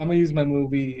gonna use my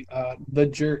movie, The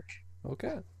Jerk.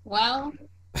 Okay. Well,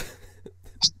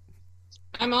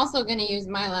 I'm also gonna use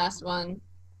my last one.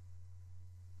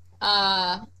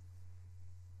 A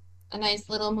nice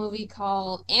little movie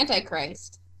called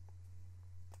Antichrist.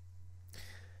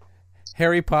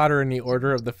 Harry Potter and the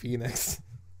Order of the Phoenix.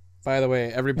 By the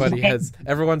way,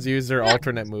 everyone's used their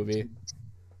alternate movie.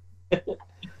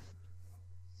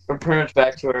 We're pretty much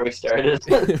back to where we started.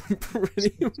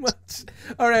 Pretty much.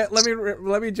 All right,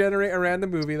 let me generate a random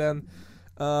movie then.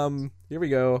 Here we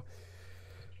go.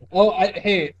 Oh,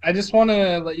 I just want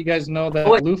to let you guys know that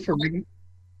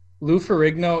Lou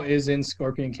Ferrigno is in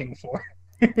Scorpion King 4.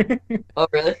 Oh,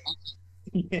 really?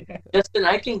 Yeah. Justin,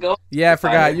 I can go. Yeah, I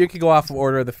forgot. You can go off of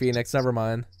Order of the Phoenix. Never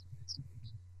mind.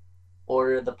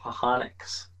 Order of the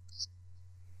Pahonics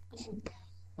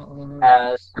Uh,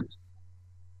 as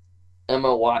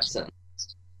Emma Watson.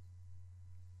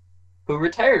 who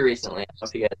retired recently. I don't know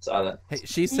if you guys saw that. Hey,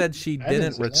 she said she I didn't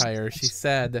didn't see that. retire. She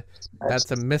said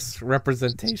that's a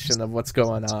misrepresentation of what's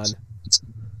going on.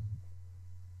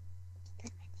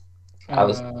 I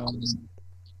was-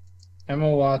 Emma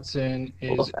Watson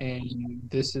is in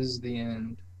This Is the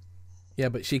End. Yeah,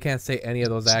 but she can't say any of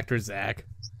those actors, Zach.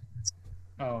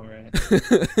 Oh, right.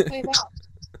 Wait, wow.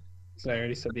 So I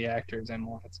already said the actor is Emma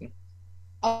Watson.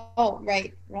 Oh,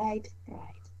 right.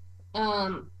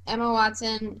 Emma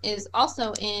Watson is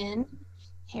also in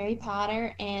Harry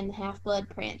Potter and Half-Blood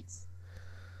Prince.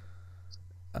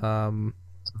 Harry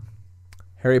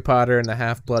Potter and the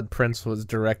Half-Blood Prince was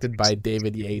directed by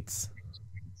David Yates.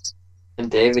 And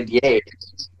David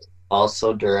Yates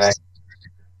also directed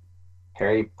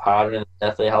Harry Potter and the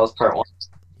Deathly Hallows Part 1.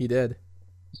 He did.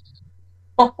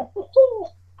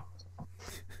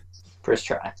 First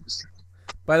try.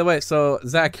 By the way, so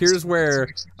Zach, here's where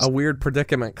a weird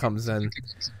predicament comes in.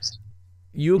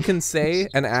 You can say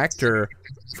an actor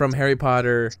from Harry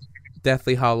Potter,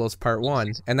 Deathly Hallows Part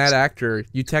 1, and that actor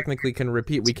you technically can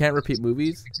repeat. We can't repeat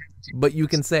movies, but you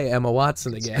can say Emma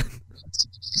Watson again.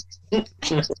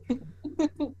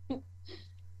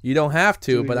 You don't have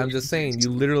to, but I'm just saying you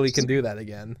literally can do that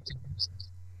again.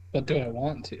 But do I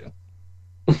want to?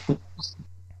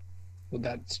 Would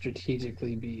that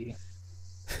strategically be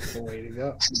the way to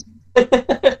go? Or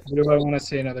do I want to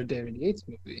say another David Yates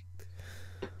movie?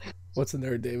 What's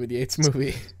another David Yates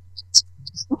movie?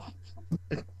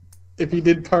 If he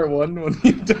did part 1 when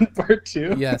he's done part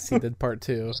 2? Yes, he did Part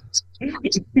 2.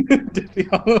 Did he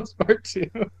almost part 2?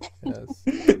 Yes.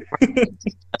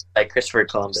 Like Christopher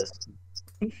Columbus.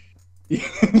 Yeah,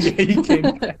 he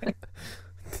came back.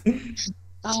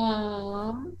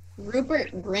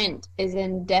 Rupert Grint is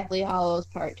in Deathly Hallows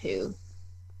Part 2.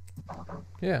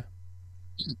 Yeah.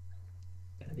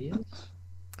 That he is?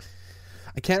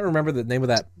 I can't remember the name of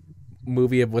that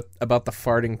movie about the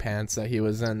farting pants that he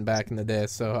was in back in the day,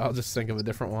 so I'll just think of a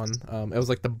different one. It was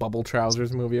like the Bubble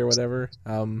Trousers movie or whatever.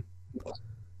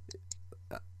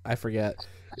 I forget.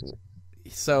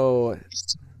 So,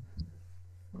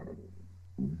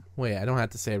 wait, I don't have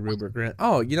to say Rupert Grint.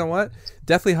 Oh, you know what?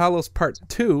 Deathly Hallows Part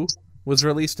 2 was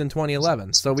released in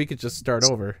 2011, so we could just start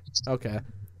over. Okay.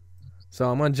 So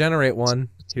I'm going to generate one.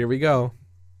 Here we go.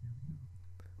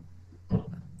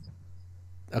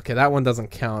 Okay, that one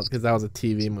doesn't count because that was a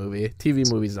TV movie. TV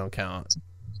movies don't count.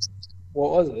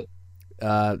 What was it?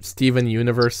 Steven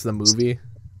Universe, the movie.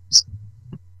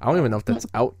 I don't even know if that's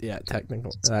out yet,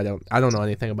 technically. I don't know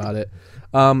anything about it.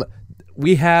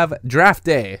 We have Draft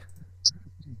Day.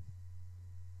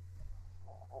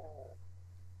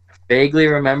 Vaguely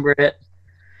remember it.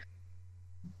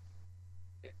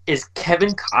 Is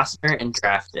Kevin Costner in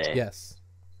Draft Day? Yes.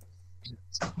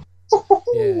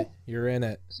 Yeah, you're in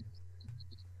it.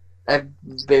 I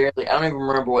don't even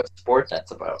remember what sport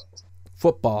that's about.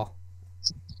 Football.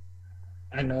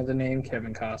 I know the name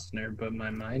Kevin Costner, but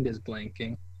my mind is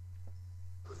blanking.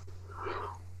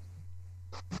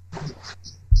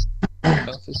 What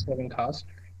else is Kevin Costner?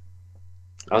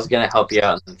 I was gonna help you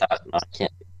out and thought, no, I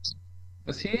can't.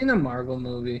 Was he in a Marvel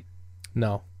movie?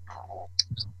 No.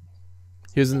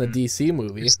 He was in the DC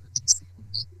movie.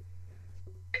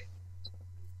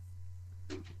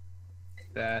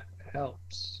 That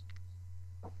helps.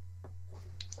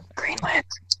 Green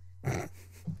Lantern.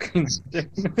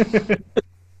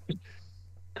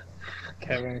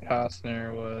 Kevin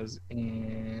Costner was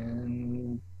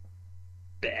in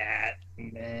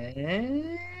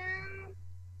Batman.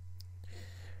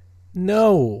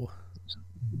 No.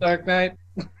 Dark Knight.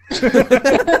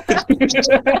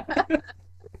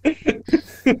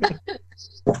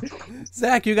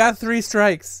 Zach, you got 3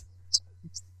 strikes.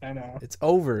 I know. It's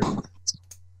over.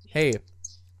 Hey,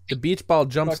 the beach ball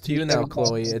jumps Fuck to you you, now, Kevin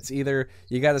Chloe. Costner. It's either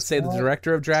you got to say the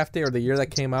director of Draft Day or the year that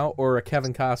came out or a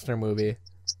Kevin Costner movie.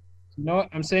 You know what?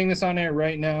 I'm saying this on air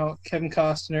right now. Kevin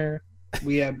Costner,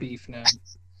 we have beef now.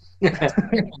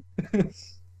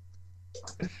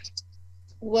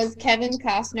 Was Kevin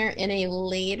Costner in a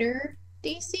later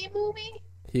DC movie?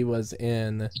 He was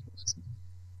in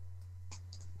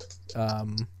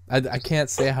I can't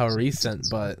say how recent,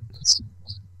 but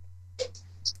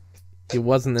he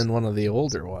wasn't in one of the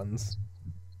older ones.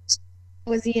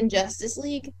 Was he in Justice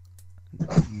League?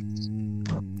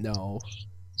 No.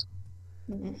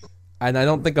 Mm. And I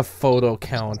don't think a photo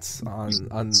counts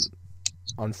on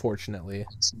unfortunately,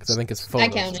 because I think his photo.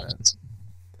 counted.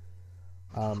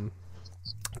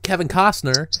 Kevin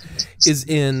Costner is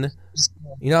in.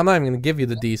 You know, I'm not even going to give you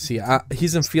the DC.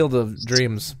 He's in Field of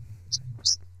Dreams.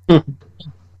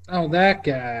 Oh, that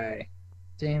guy.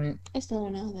 Damn it. I still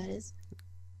don't know who that is.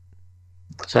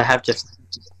 So I have to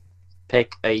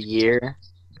pick a year.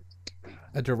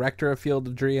 A director of Field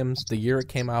of Dreams, the year it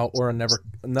came out, or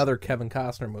another Kevin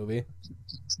Costner movie.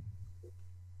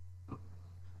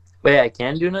 Wait, I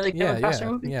can do another Yeah, Kevin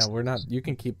Costner movie? yeah. We're not. You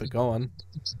can keep it going.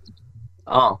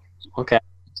 Oh, okay.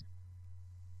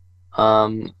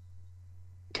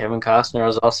 Kevin Costner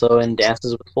was also in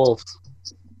Dances with Wolves.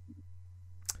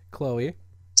 Chloe,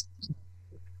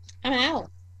 I'm out.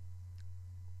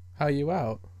 how you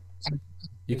out?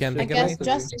 You can't I think of guess anything.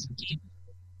 Justice.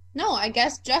 No, I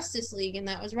guess Justice League, and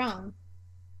that was wrong.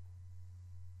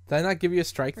 Did I not give you a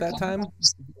strike that time?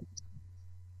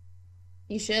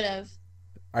 You should have.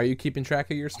 Are you keeping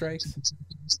track of your strikes?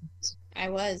 I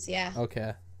was, yeah.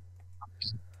 Okay.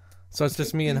 So it's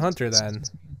just me and Hunter then.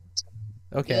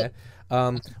 Okay.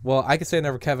 Well, I could say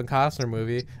another Kevin Costner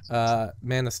movie,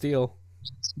 Man of Steel.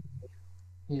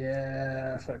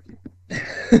 Yeah, fuck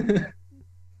you.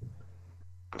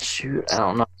 Shoot, I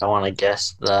don't know if I want to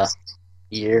guess the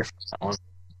year for that one.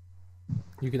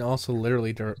 You can also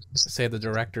literally say the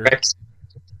director.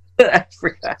 I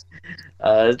forgot.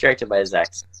 It was directed by Zack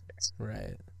Snyder.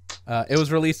 Right. It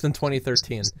was released in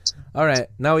 2013. All right,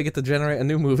 now we get to generate a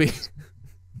new movie.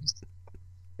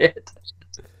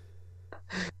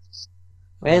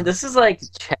 Man, this is like...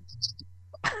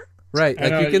 Right, I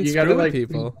like know, you can you gotta, screw with like,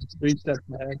 people. 3 steps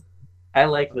back. I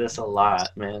like this a lot,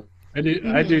 man. I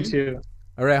do too.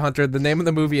 All right, Hunter, the name of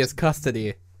the movie is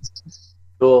Custody.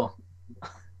 Cool.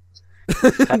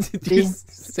 Did you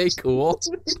say cool?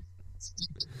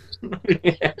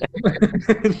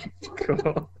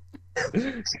 Cool.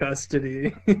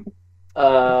 Custody. It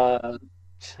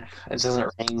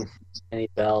doesn't ring any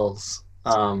bells.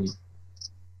 Am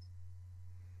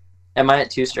I at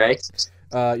 2 strikes?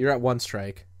 You're at 1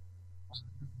 strike.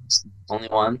 Only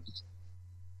 1?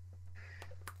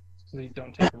 So you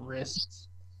don't take risks.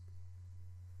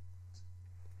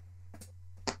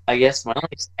 I guess I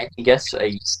can guess a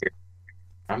year.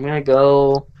 I'm gonna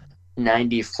go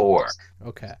 94.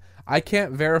 Okay. I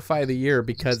can't verify the year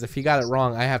because if he got it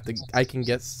wrong, I can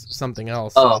guess something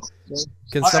else. Oh,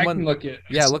 Can I someone can look at.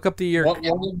 Yeah, look up the year. What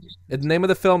would- The name of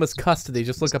the film is Custody.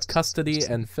 Just look up Custody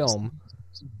and film.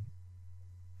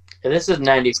 if this is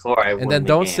 94. I And win then the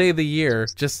don't game. say the year.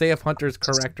 Just say if Hunter's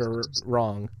correct or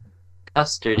wrong.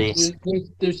 Custody.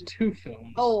 There's 2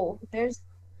 films. Oh, there's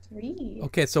 3.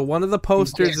 Okay, so one of the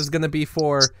posters is going to be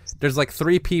for... There's like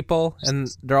 3 people, and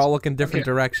they're all looking different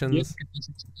Okay. directions.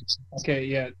 Okay,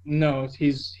 yeah. No,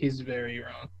 he's very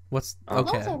wrong. What's... Oh.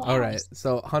 Okay, Those are all right.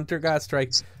 So Hunter got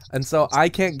strike. And so I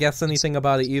can't guess anything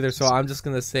about it either, so I'm just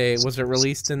going to say, was it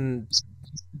released in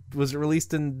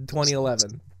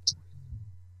 2011?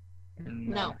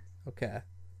 No. Okay.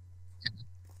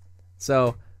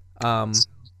 So, and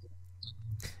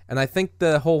I think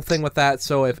the whole thing with that,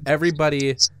 so if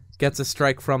everybody gets a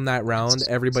strike from that round,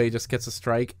 everybody just gets a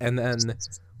strike, and then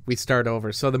we start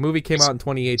over. So the movie came out in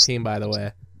 2018, by the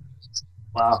way.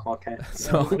 Wow. Okay.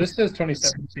 So, This says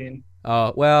 2017.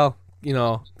 well, you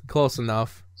know, close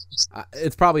enough.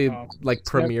 It's probably Oh. like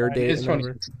premiere Never mind. date. It's and 20.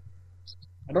 whatever.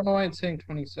 I don't know why it's saying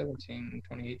 2017,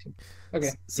 2018. Okay.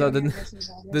 So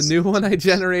the new one I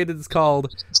generated is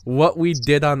called "What We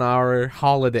Did on Our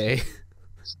Holiday."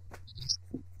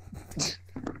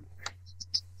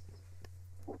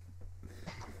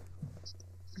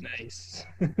 Nice.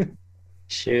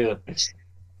 Shoot.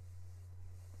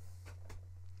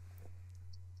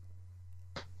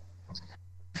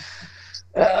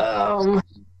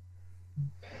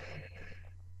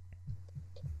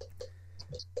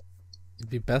 It'd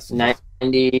be best.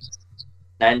 98.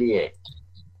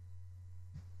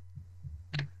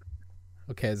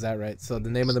 Okay, is that right? So the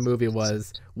name of the movie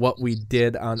was "What We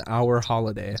Did on Our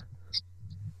Holiday."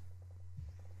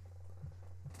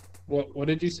 What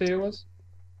did you say it was?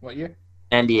 What year?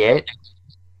 98.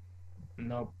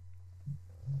 Nope.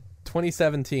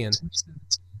 2017.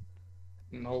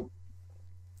 Nope.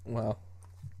 Well,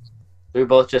 We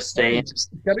both just stay in. It's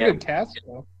got a Yeah. good cast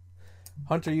though.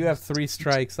 Hunter, you have 3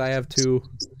 strikes. I have 2.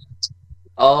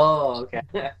 Oh, okay.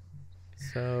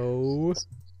 So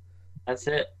That's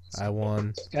it. I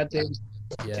won. Got David.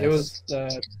 Yes. It was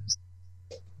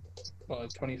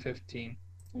 2015.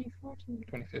 2014.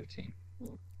 2015.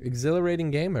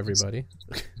 Exhilarating game, everybody.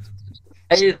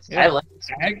 I Yeah. like.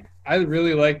 I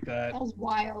really like that. That was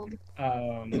wild.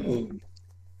 I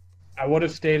would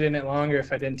have stayed in it longer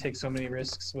if I didn't take so many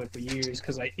risks with the years,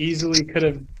 because I easily could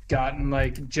have gotten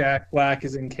like Jack Black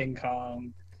is in King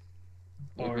Kong,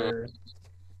 or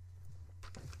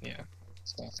yeah.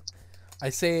 So, I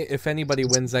say if anybody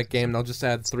wins that game, they'll just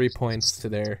add 3 points to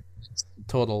their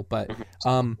total. But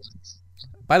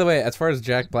by the way, as far as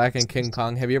Jack Black and King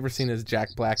Kong, have you ever seen his Jack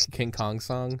Black King Kong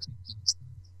song?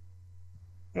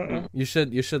 You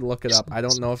should look it up. I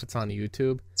don't know if it's on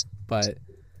YouTube, but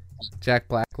Jack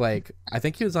Black, like, I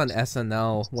think he was on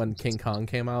SNL when King Kong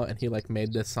came out, and he like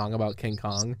made this song about King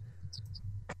Kong.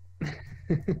 I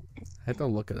had to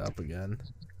look it up again.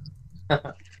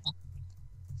 That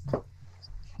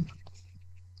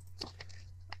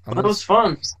was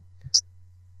fun.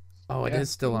 Oh, it Yeah. is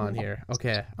still on here.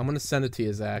 Okay, I'm gonna send it to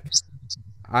you, Zach.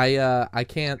 I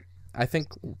can't. I think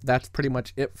that's pretty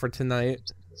much it for tonight.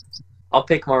 I'll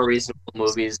pick more reasonable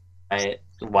movies. My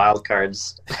wild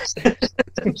cards.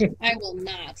 I will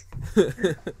not.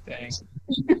 Dang.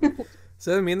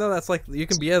 So I mean, though, that's like you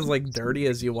can be as like dirty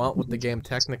as you want with the game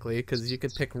technically, because you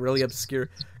could pick really obscure.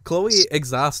 Chloe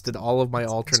exhausted all of my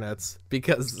alternates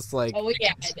because it's like Oh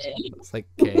yeah, I did. it's like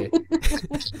okay,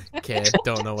 okay,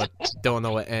 don't know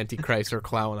what Antichrist or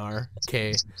Clown are.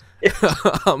 Okay, Antichrist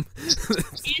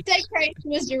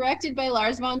was directed by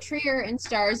Lars von Trier and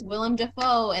stars Willem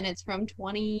Dafoe, and it's from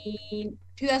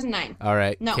 2009. all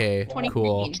right, No, okay, 2019.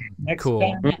 cool. Next Cool.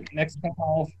 time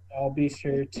I'll be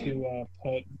sure to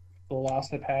put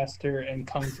Velocipaster and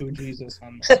Kung Fu Jesus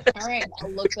on there. All right,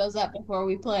 I'll look those up before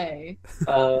we play.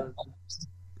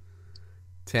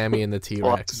 Tammy and the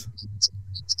T-Rex.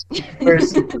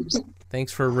 First,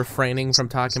 Thanks for refraining from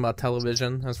talking about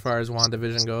television as far as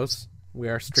WandaVision goes. We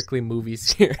are strictly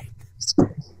movies here.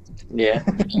 yeah.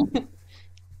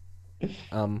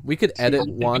 We could edit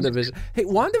WandaVision. Hey,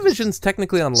 WandaVision's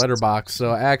technically on Letterboxd,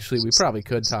 so actually we probably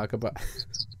could talk about.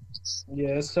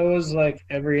 Yeah, so is like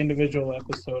every individual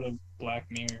episode of Black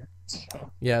Mirror. So.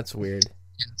 Yeah, it's weird.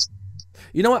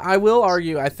 You know what? I will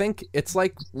argue. I think it's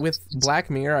like with Black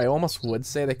Mirror. I almost would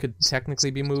say they could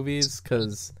technically be movies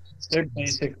because They're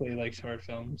basically like short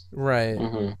films. right.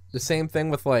 Mm-hmm. The same thing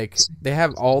with like they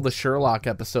have all the Sherlock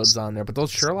episodes on there, but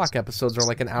those Sherlock episodes are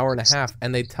like an hour and a half,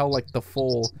 and they tell like the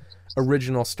full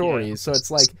original stories. Yeah. So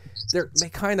it's like they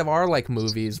kind of are like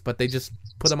movies, but they just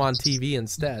put them on TV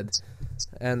instead.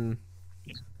 And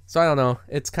so I don't know.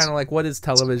 It's kind of like what is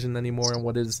television anymore, and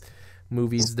what is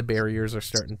movies? The barriers are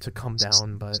starting to come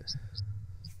down, but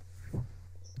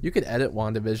you could edit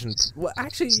WandaVision. Well,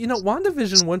 actually, you know,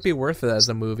 WandaVision wouldn't be worth it as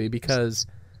a movie because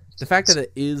the fact that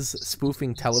it is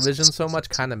spoofing television so much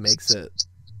kind of makes it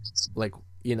like,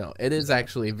 you know, it is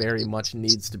actually very much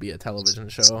needs to be a television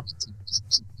show.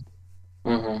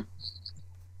 Mm-hmm.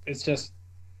 It's just,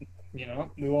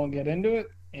 we won't get into it.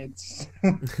 It's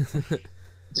we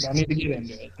don't need to get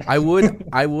into it.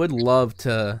 I would love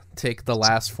to take the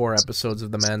last 4 episodes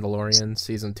of The Mandalorian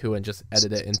season 2 and just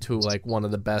edit it into like one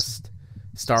of the best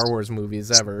Star Wars movies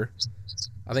ever.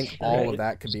 I think all of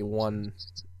that could be one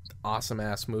awesome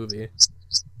ass movie.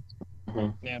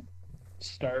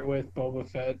 Start with Boba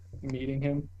Fett meeting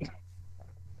him.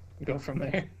 Go from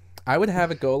there. I would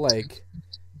have it go like,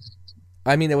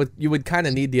 I mean, you would kind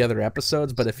of need the other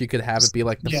episodes, but if you could have it be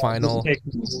like the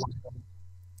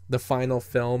final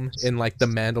film in like the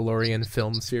Mandalorian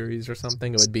film series or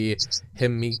something, it would be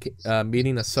him meeting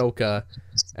Ahsoka,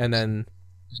 and then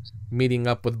meeting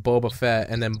up with Boba Fett,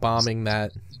 and then bombing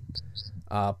that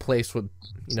place with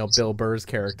Bill Burr's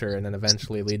character, and then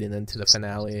eventually leading into the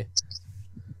finale.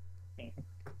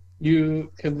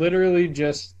 You could literally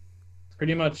just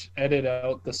pretty much edit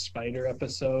out the spider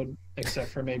episode,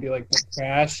 except for maybe like the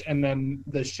crash and then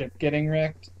the ship getting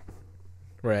wrecked,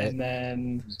 Right. and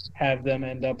then have them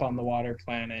end up on the water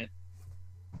planet.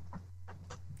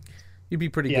 You'd be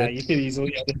pretty Yeah, good. you could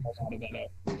easily edit a lot of that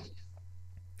out.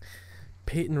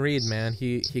 Peyton Reed, man,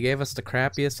 he gave us the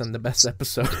crappiest and the best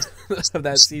episode of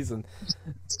that season.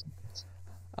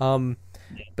 But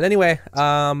anyway,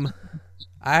 I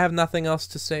have nothing else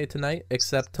to say tonight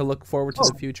except to look forward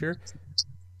to the future.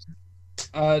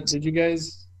 Did you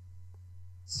guys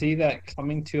see that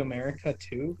Coming to America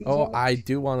 2? Oh, I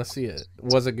do want to see it.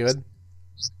 Was it good?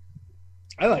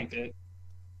 I liked it.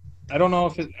 I don't know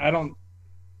if I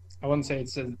wouldn't say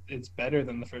it's better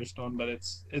than the first one, but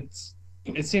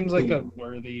it seems like a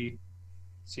worthy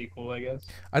sequel, I guess.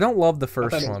 I don't love the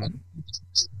first one.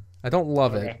 I don't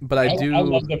love it, but I do. I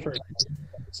love the first one.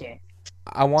 So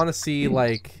I want to see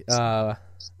like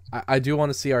I do want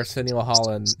to see Arsenio Hall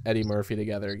and Eddie Murphy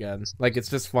together again. Like, it's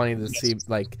just funny to see,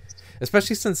 like,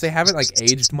 especially since they haven't like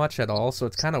aged much at all, so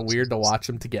it's kind of weird to watch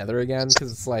them together again,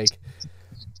 because it's like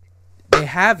they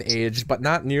have aged, but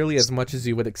not nearly as much as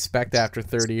you would expect after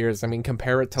 30 years. I mean,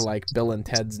 compare it to like Bill and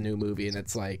Ted's new movie, and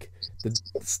it's like the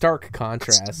stark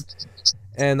contrast.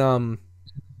 And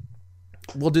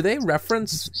well, do they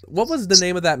reference what was the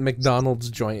name of that McDonald's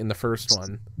joint in the first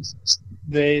one?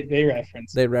 they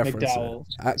reference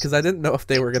McDowell's. it because I didn't know if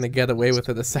they were gonna get away with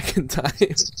it a second time.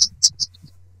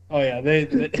 Oh yeah, they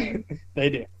do.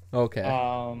 Okay.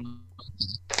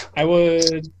 I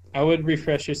would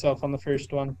refresh yourself on the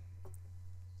first one.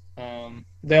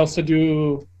 They also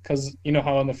do, because you know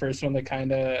how on the first one they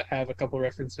kind of have a couple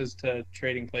references to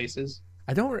Trading Places.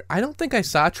 I don't think I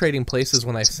saw Trading Places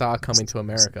when I saw Coming to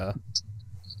America.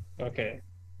 Okay.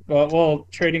 Well,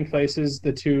 Trading Places,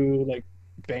 the two like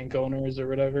bank owners or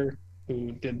whatever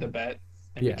who did the bet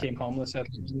and Yeah. became homeless at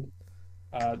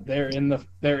the end.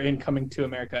 They're in Coming to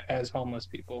America as homeless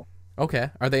people. Okay.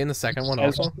 Are they in the second one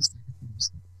As- also?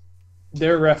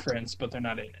 They're referenced, but they're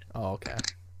not in it. Oh, okay.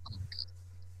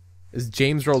 Is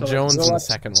James Earl So, Jones in the what-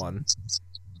 second one?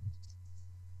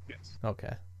 Yes.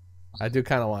 Okay. I do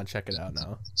kind of want to check it out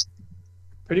now.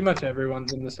 Pretty much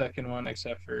everyone's in the second one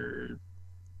except for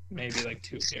maybe like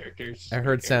two characters. I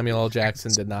heard Samuel L.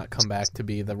 Jackson did not come back to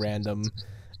be the random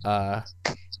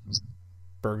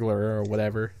burglar or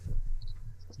whatever.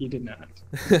 He did not.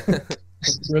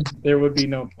 There would be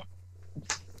no point.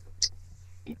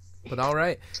 But all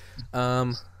right.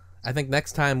 I think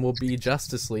next time will be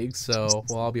Justice League, so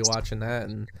we'll all be watching that.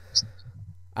 And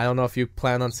I don't know if you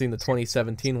plan on seeing the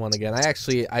 2017 one again.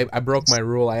 I broke my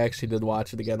rule. I actually did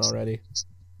watch it again already.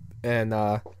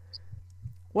 And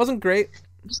wasn't great.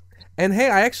 And hey,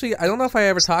 I don't know if I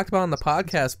ever talked about it on the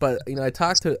podcast, but I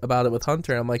talked about it with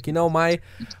Hunter. I'm like,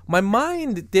 my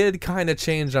mind did kind of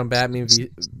change on Batman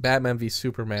v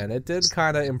Superman. It did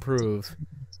kind of improve.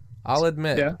 I'll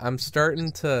admit. Yeah. I'm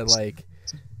starting to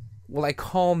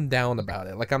calm down about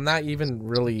it. Like, I'm not even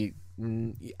really.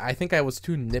 I think I was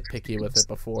too nitpicky with it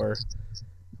before.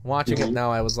 Watching it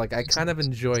now, I was like, I kind of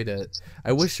enjoyed it.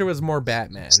 I wish there was more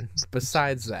Batman.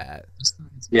 Besides that,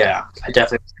 Yeah, I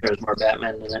definitely wish there was more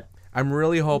Batman in it. I'm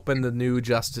really hoping the new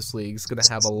Justice League is going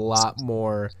to have a lot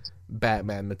more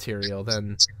Batman material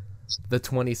than the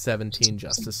 2017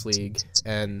 Justice League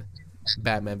and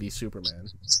Batman v Superman.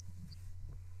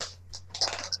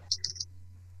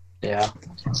 Yeah.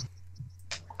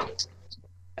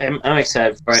 I'm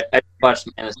excited for it. I watched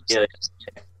Man of Steel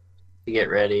to get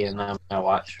ready, and I'm gonna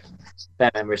watch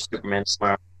Batman vs Superman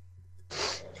tomorrow.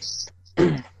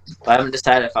 But I haven't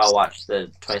decided if I'll watch the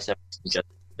 2017 Justice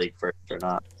League first or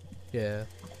not. Yeah.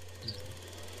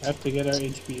 I have to get our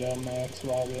HBO Max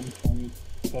login from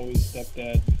Chloe's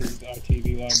stepdad because our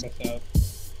TV logged us out.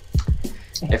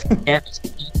 If you can't,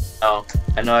 no.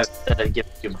 I know I've said I'd give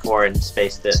it to you before and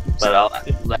spaced it, but I'll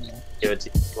let you give it to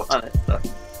you if you want it. So.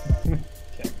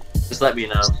 Okay. Just let me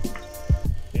know.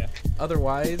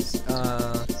 Otherwise,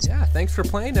 yeah, thanks for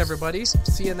playing, everybody.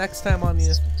 See you next time on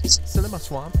the Cinema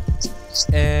Swamp.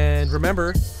 And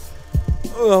remember,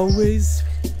 always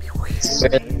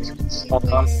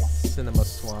Cinema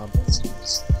Swamp.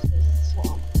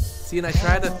 See, and I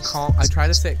try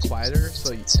to say it quieter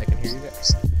so I can hear you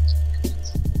guys.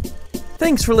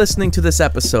 Thanks for listening to this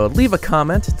episode. Leave a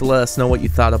comment to let us know what you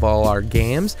thought of all our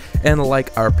games, and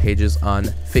like our pages on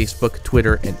Facebook,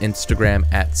 Twitter, and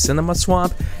Instagram at Cinema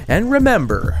Swamp. And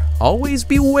remember, always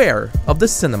beware of the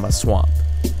Cinema Swamp.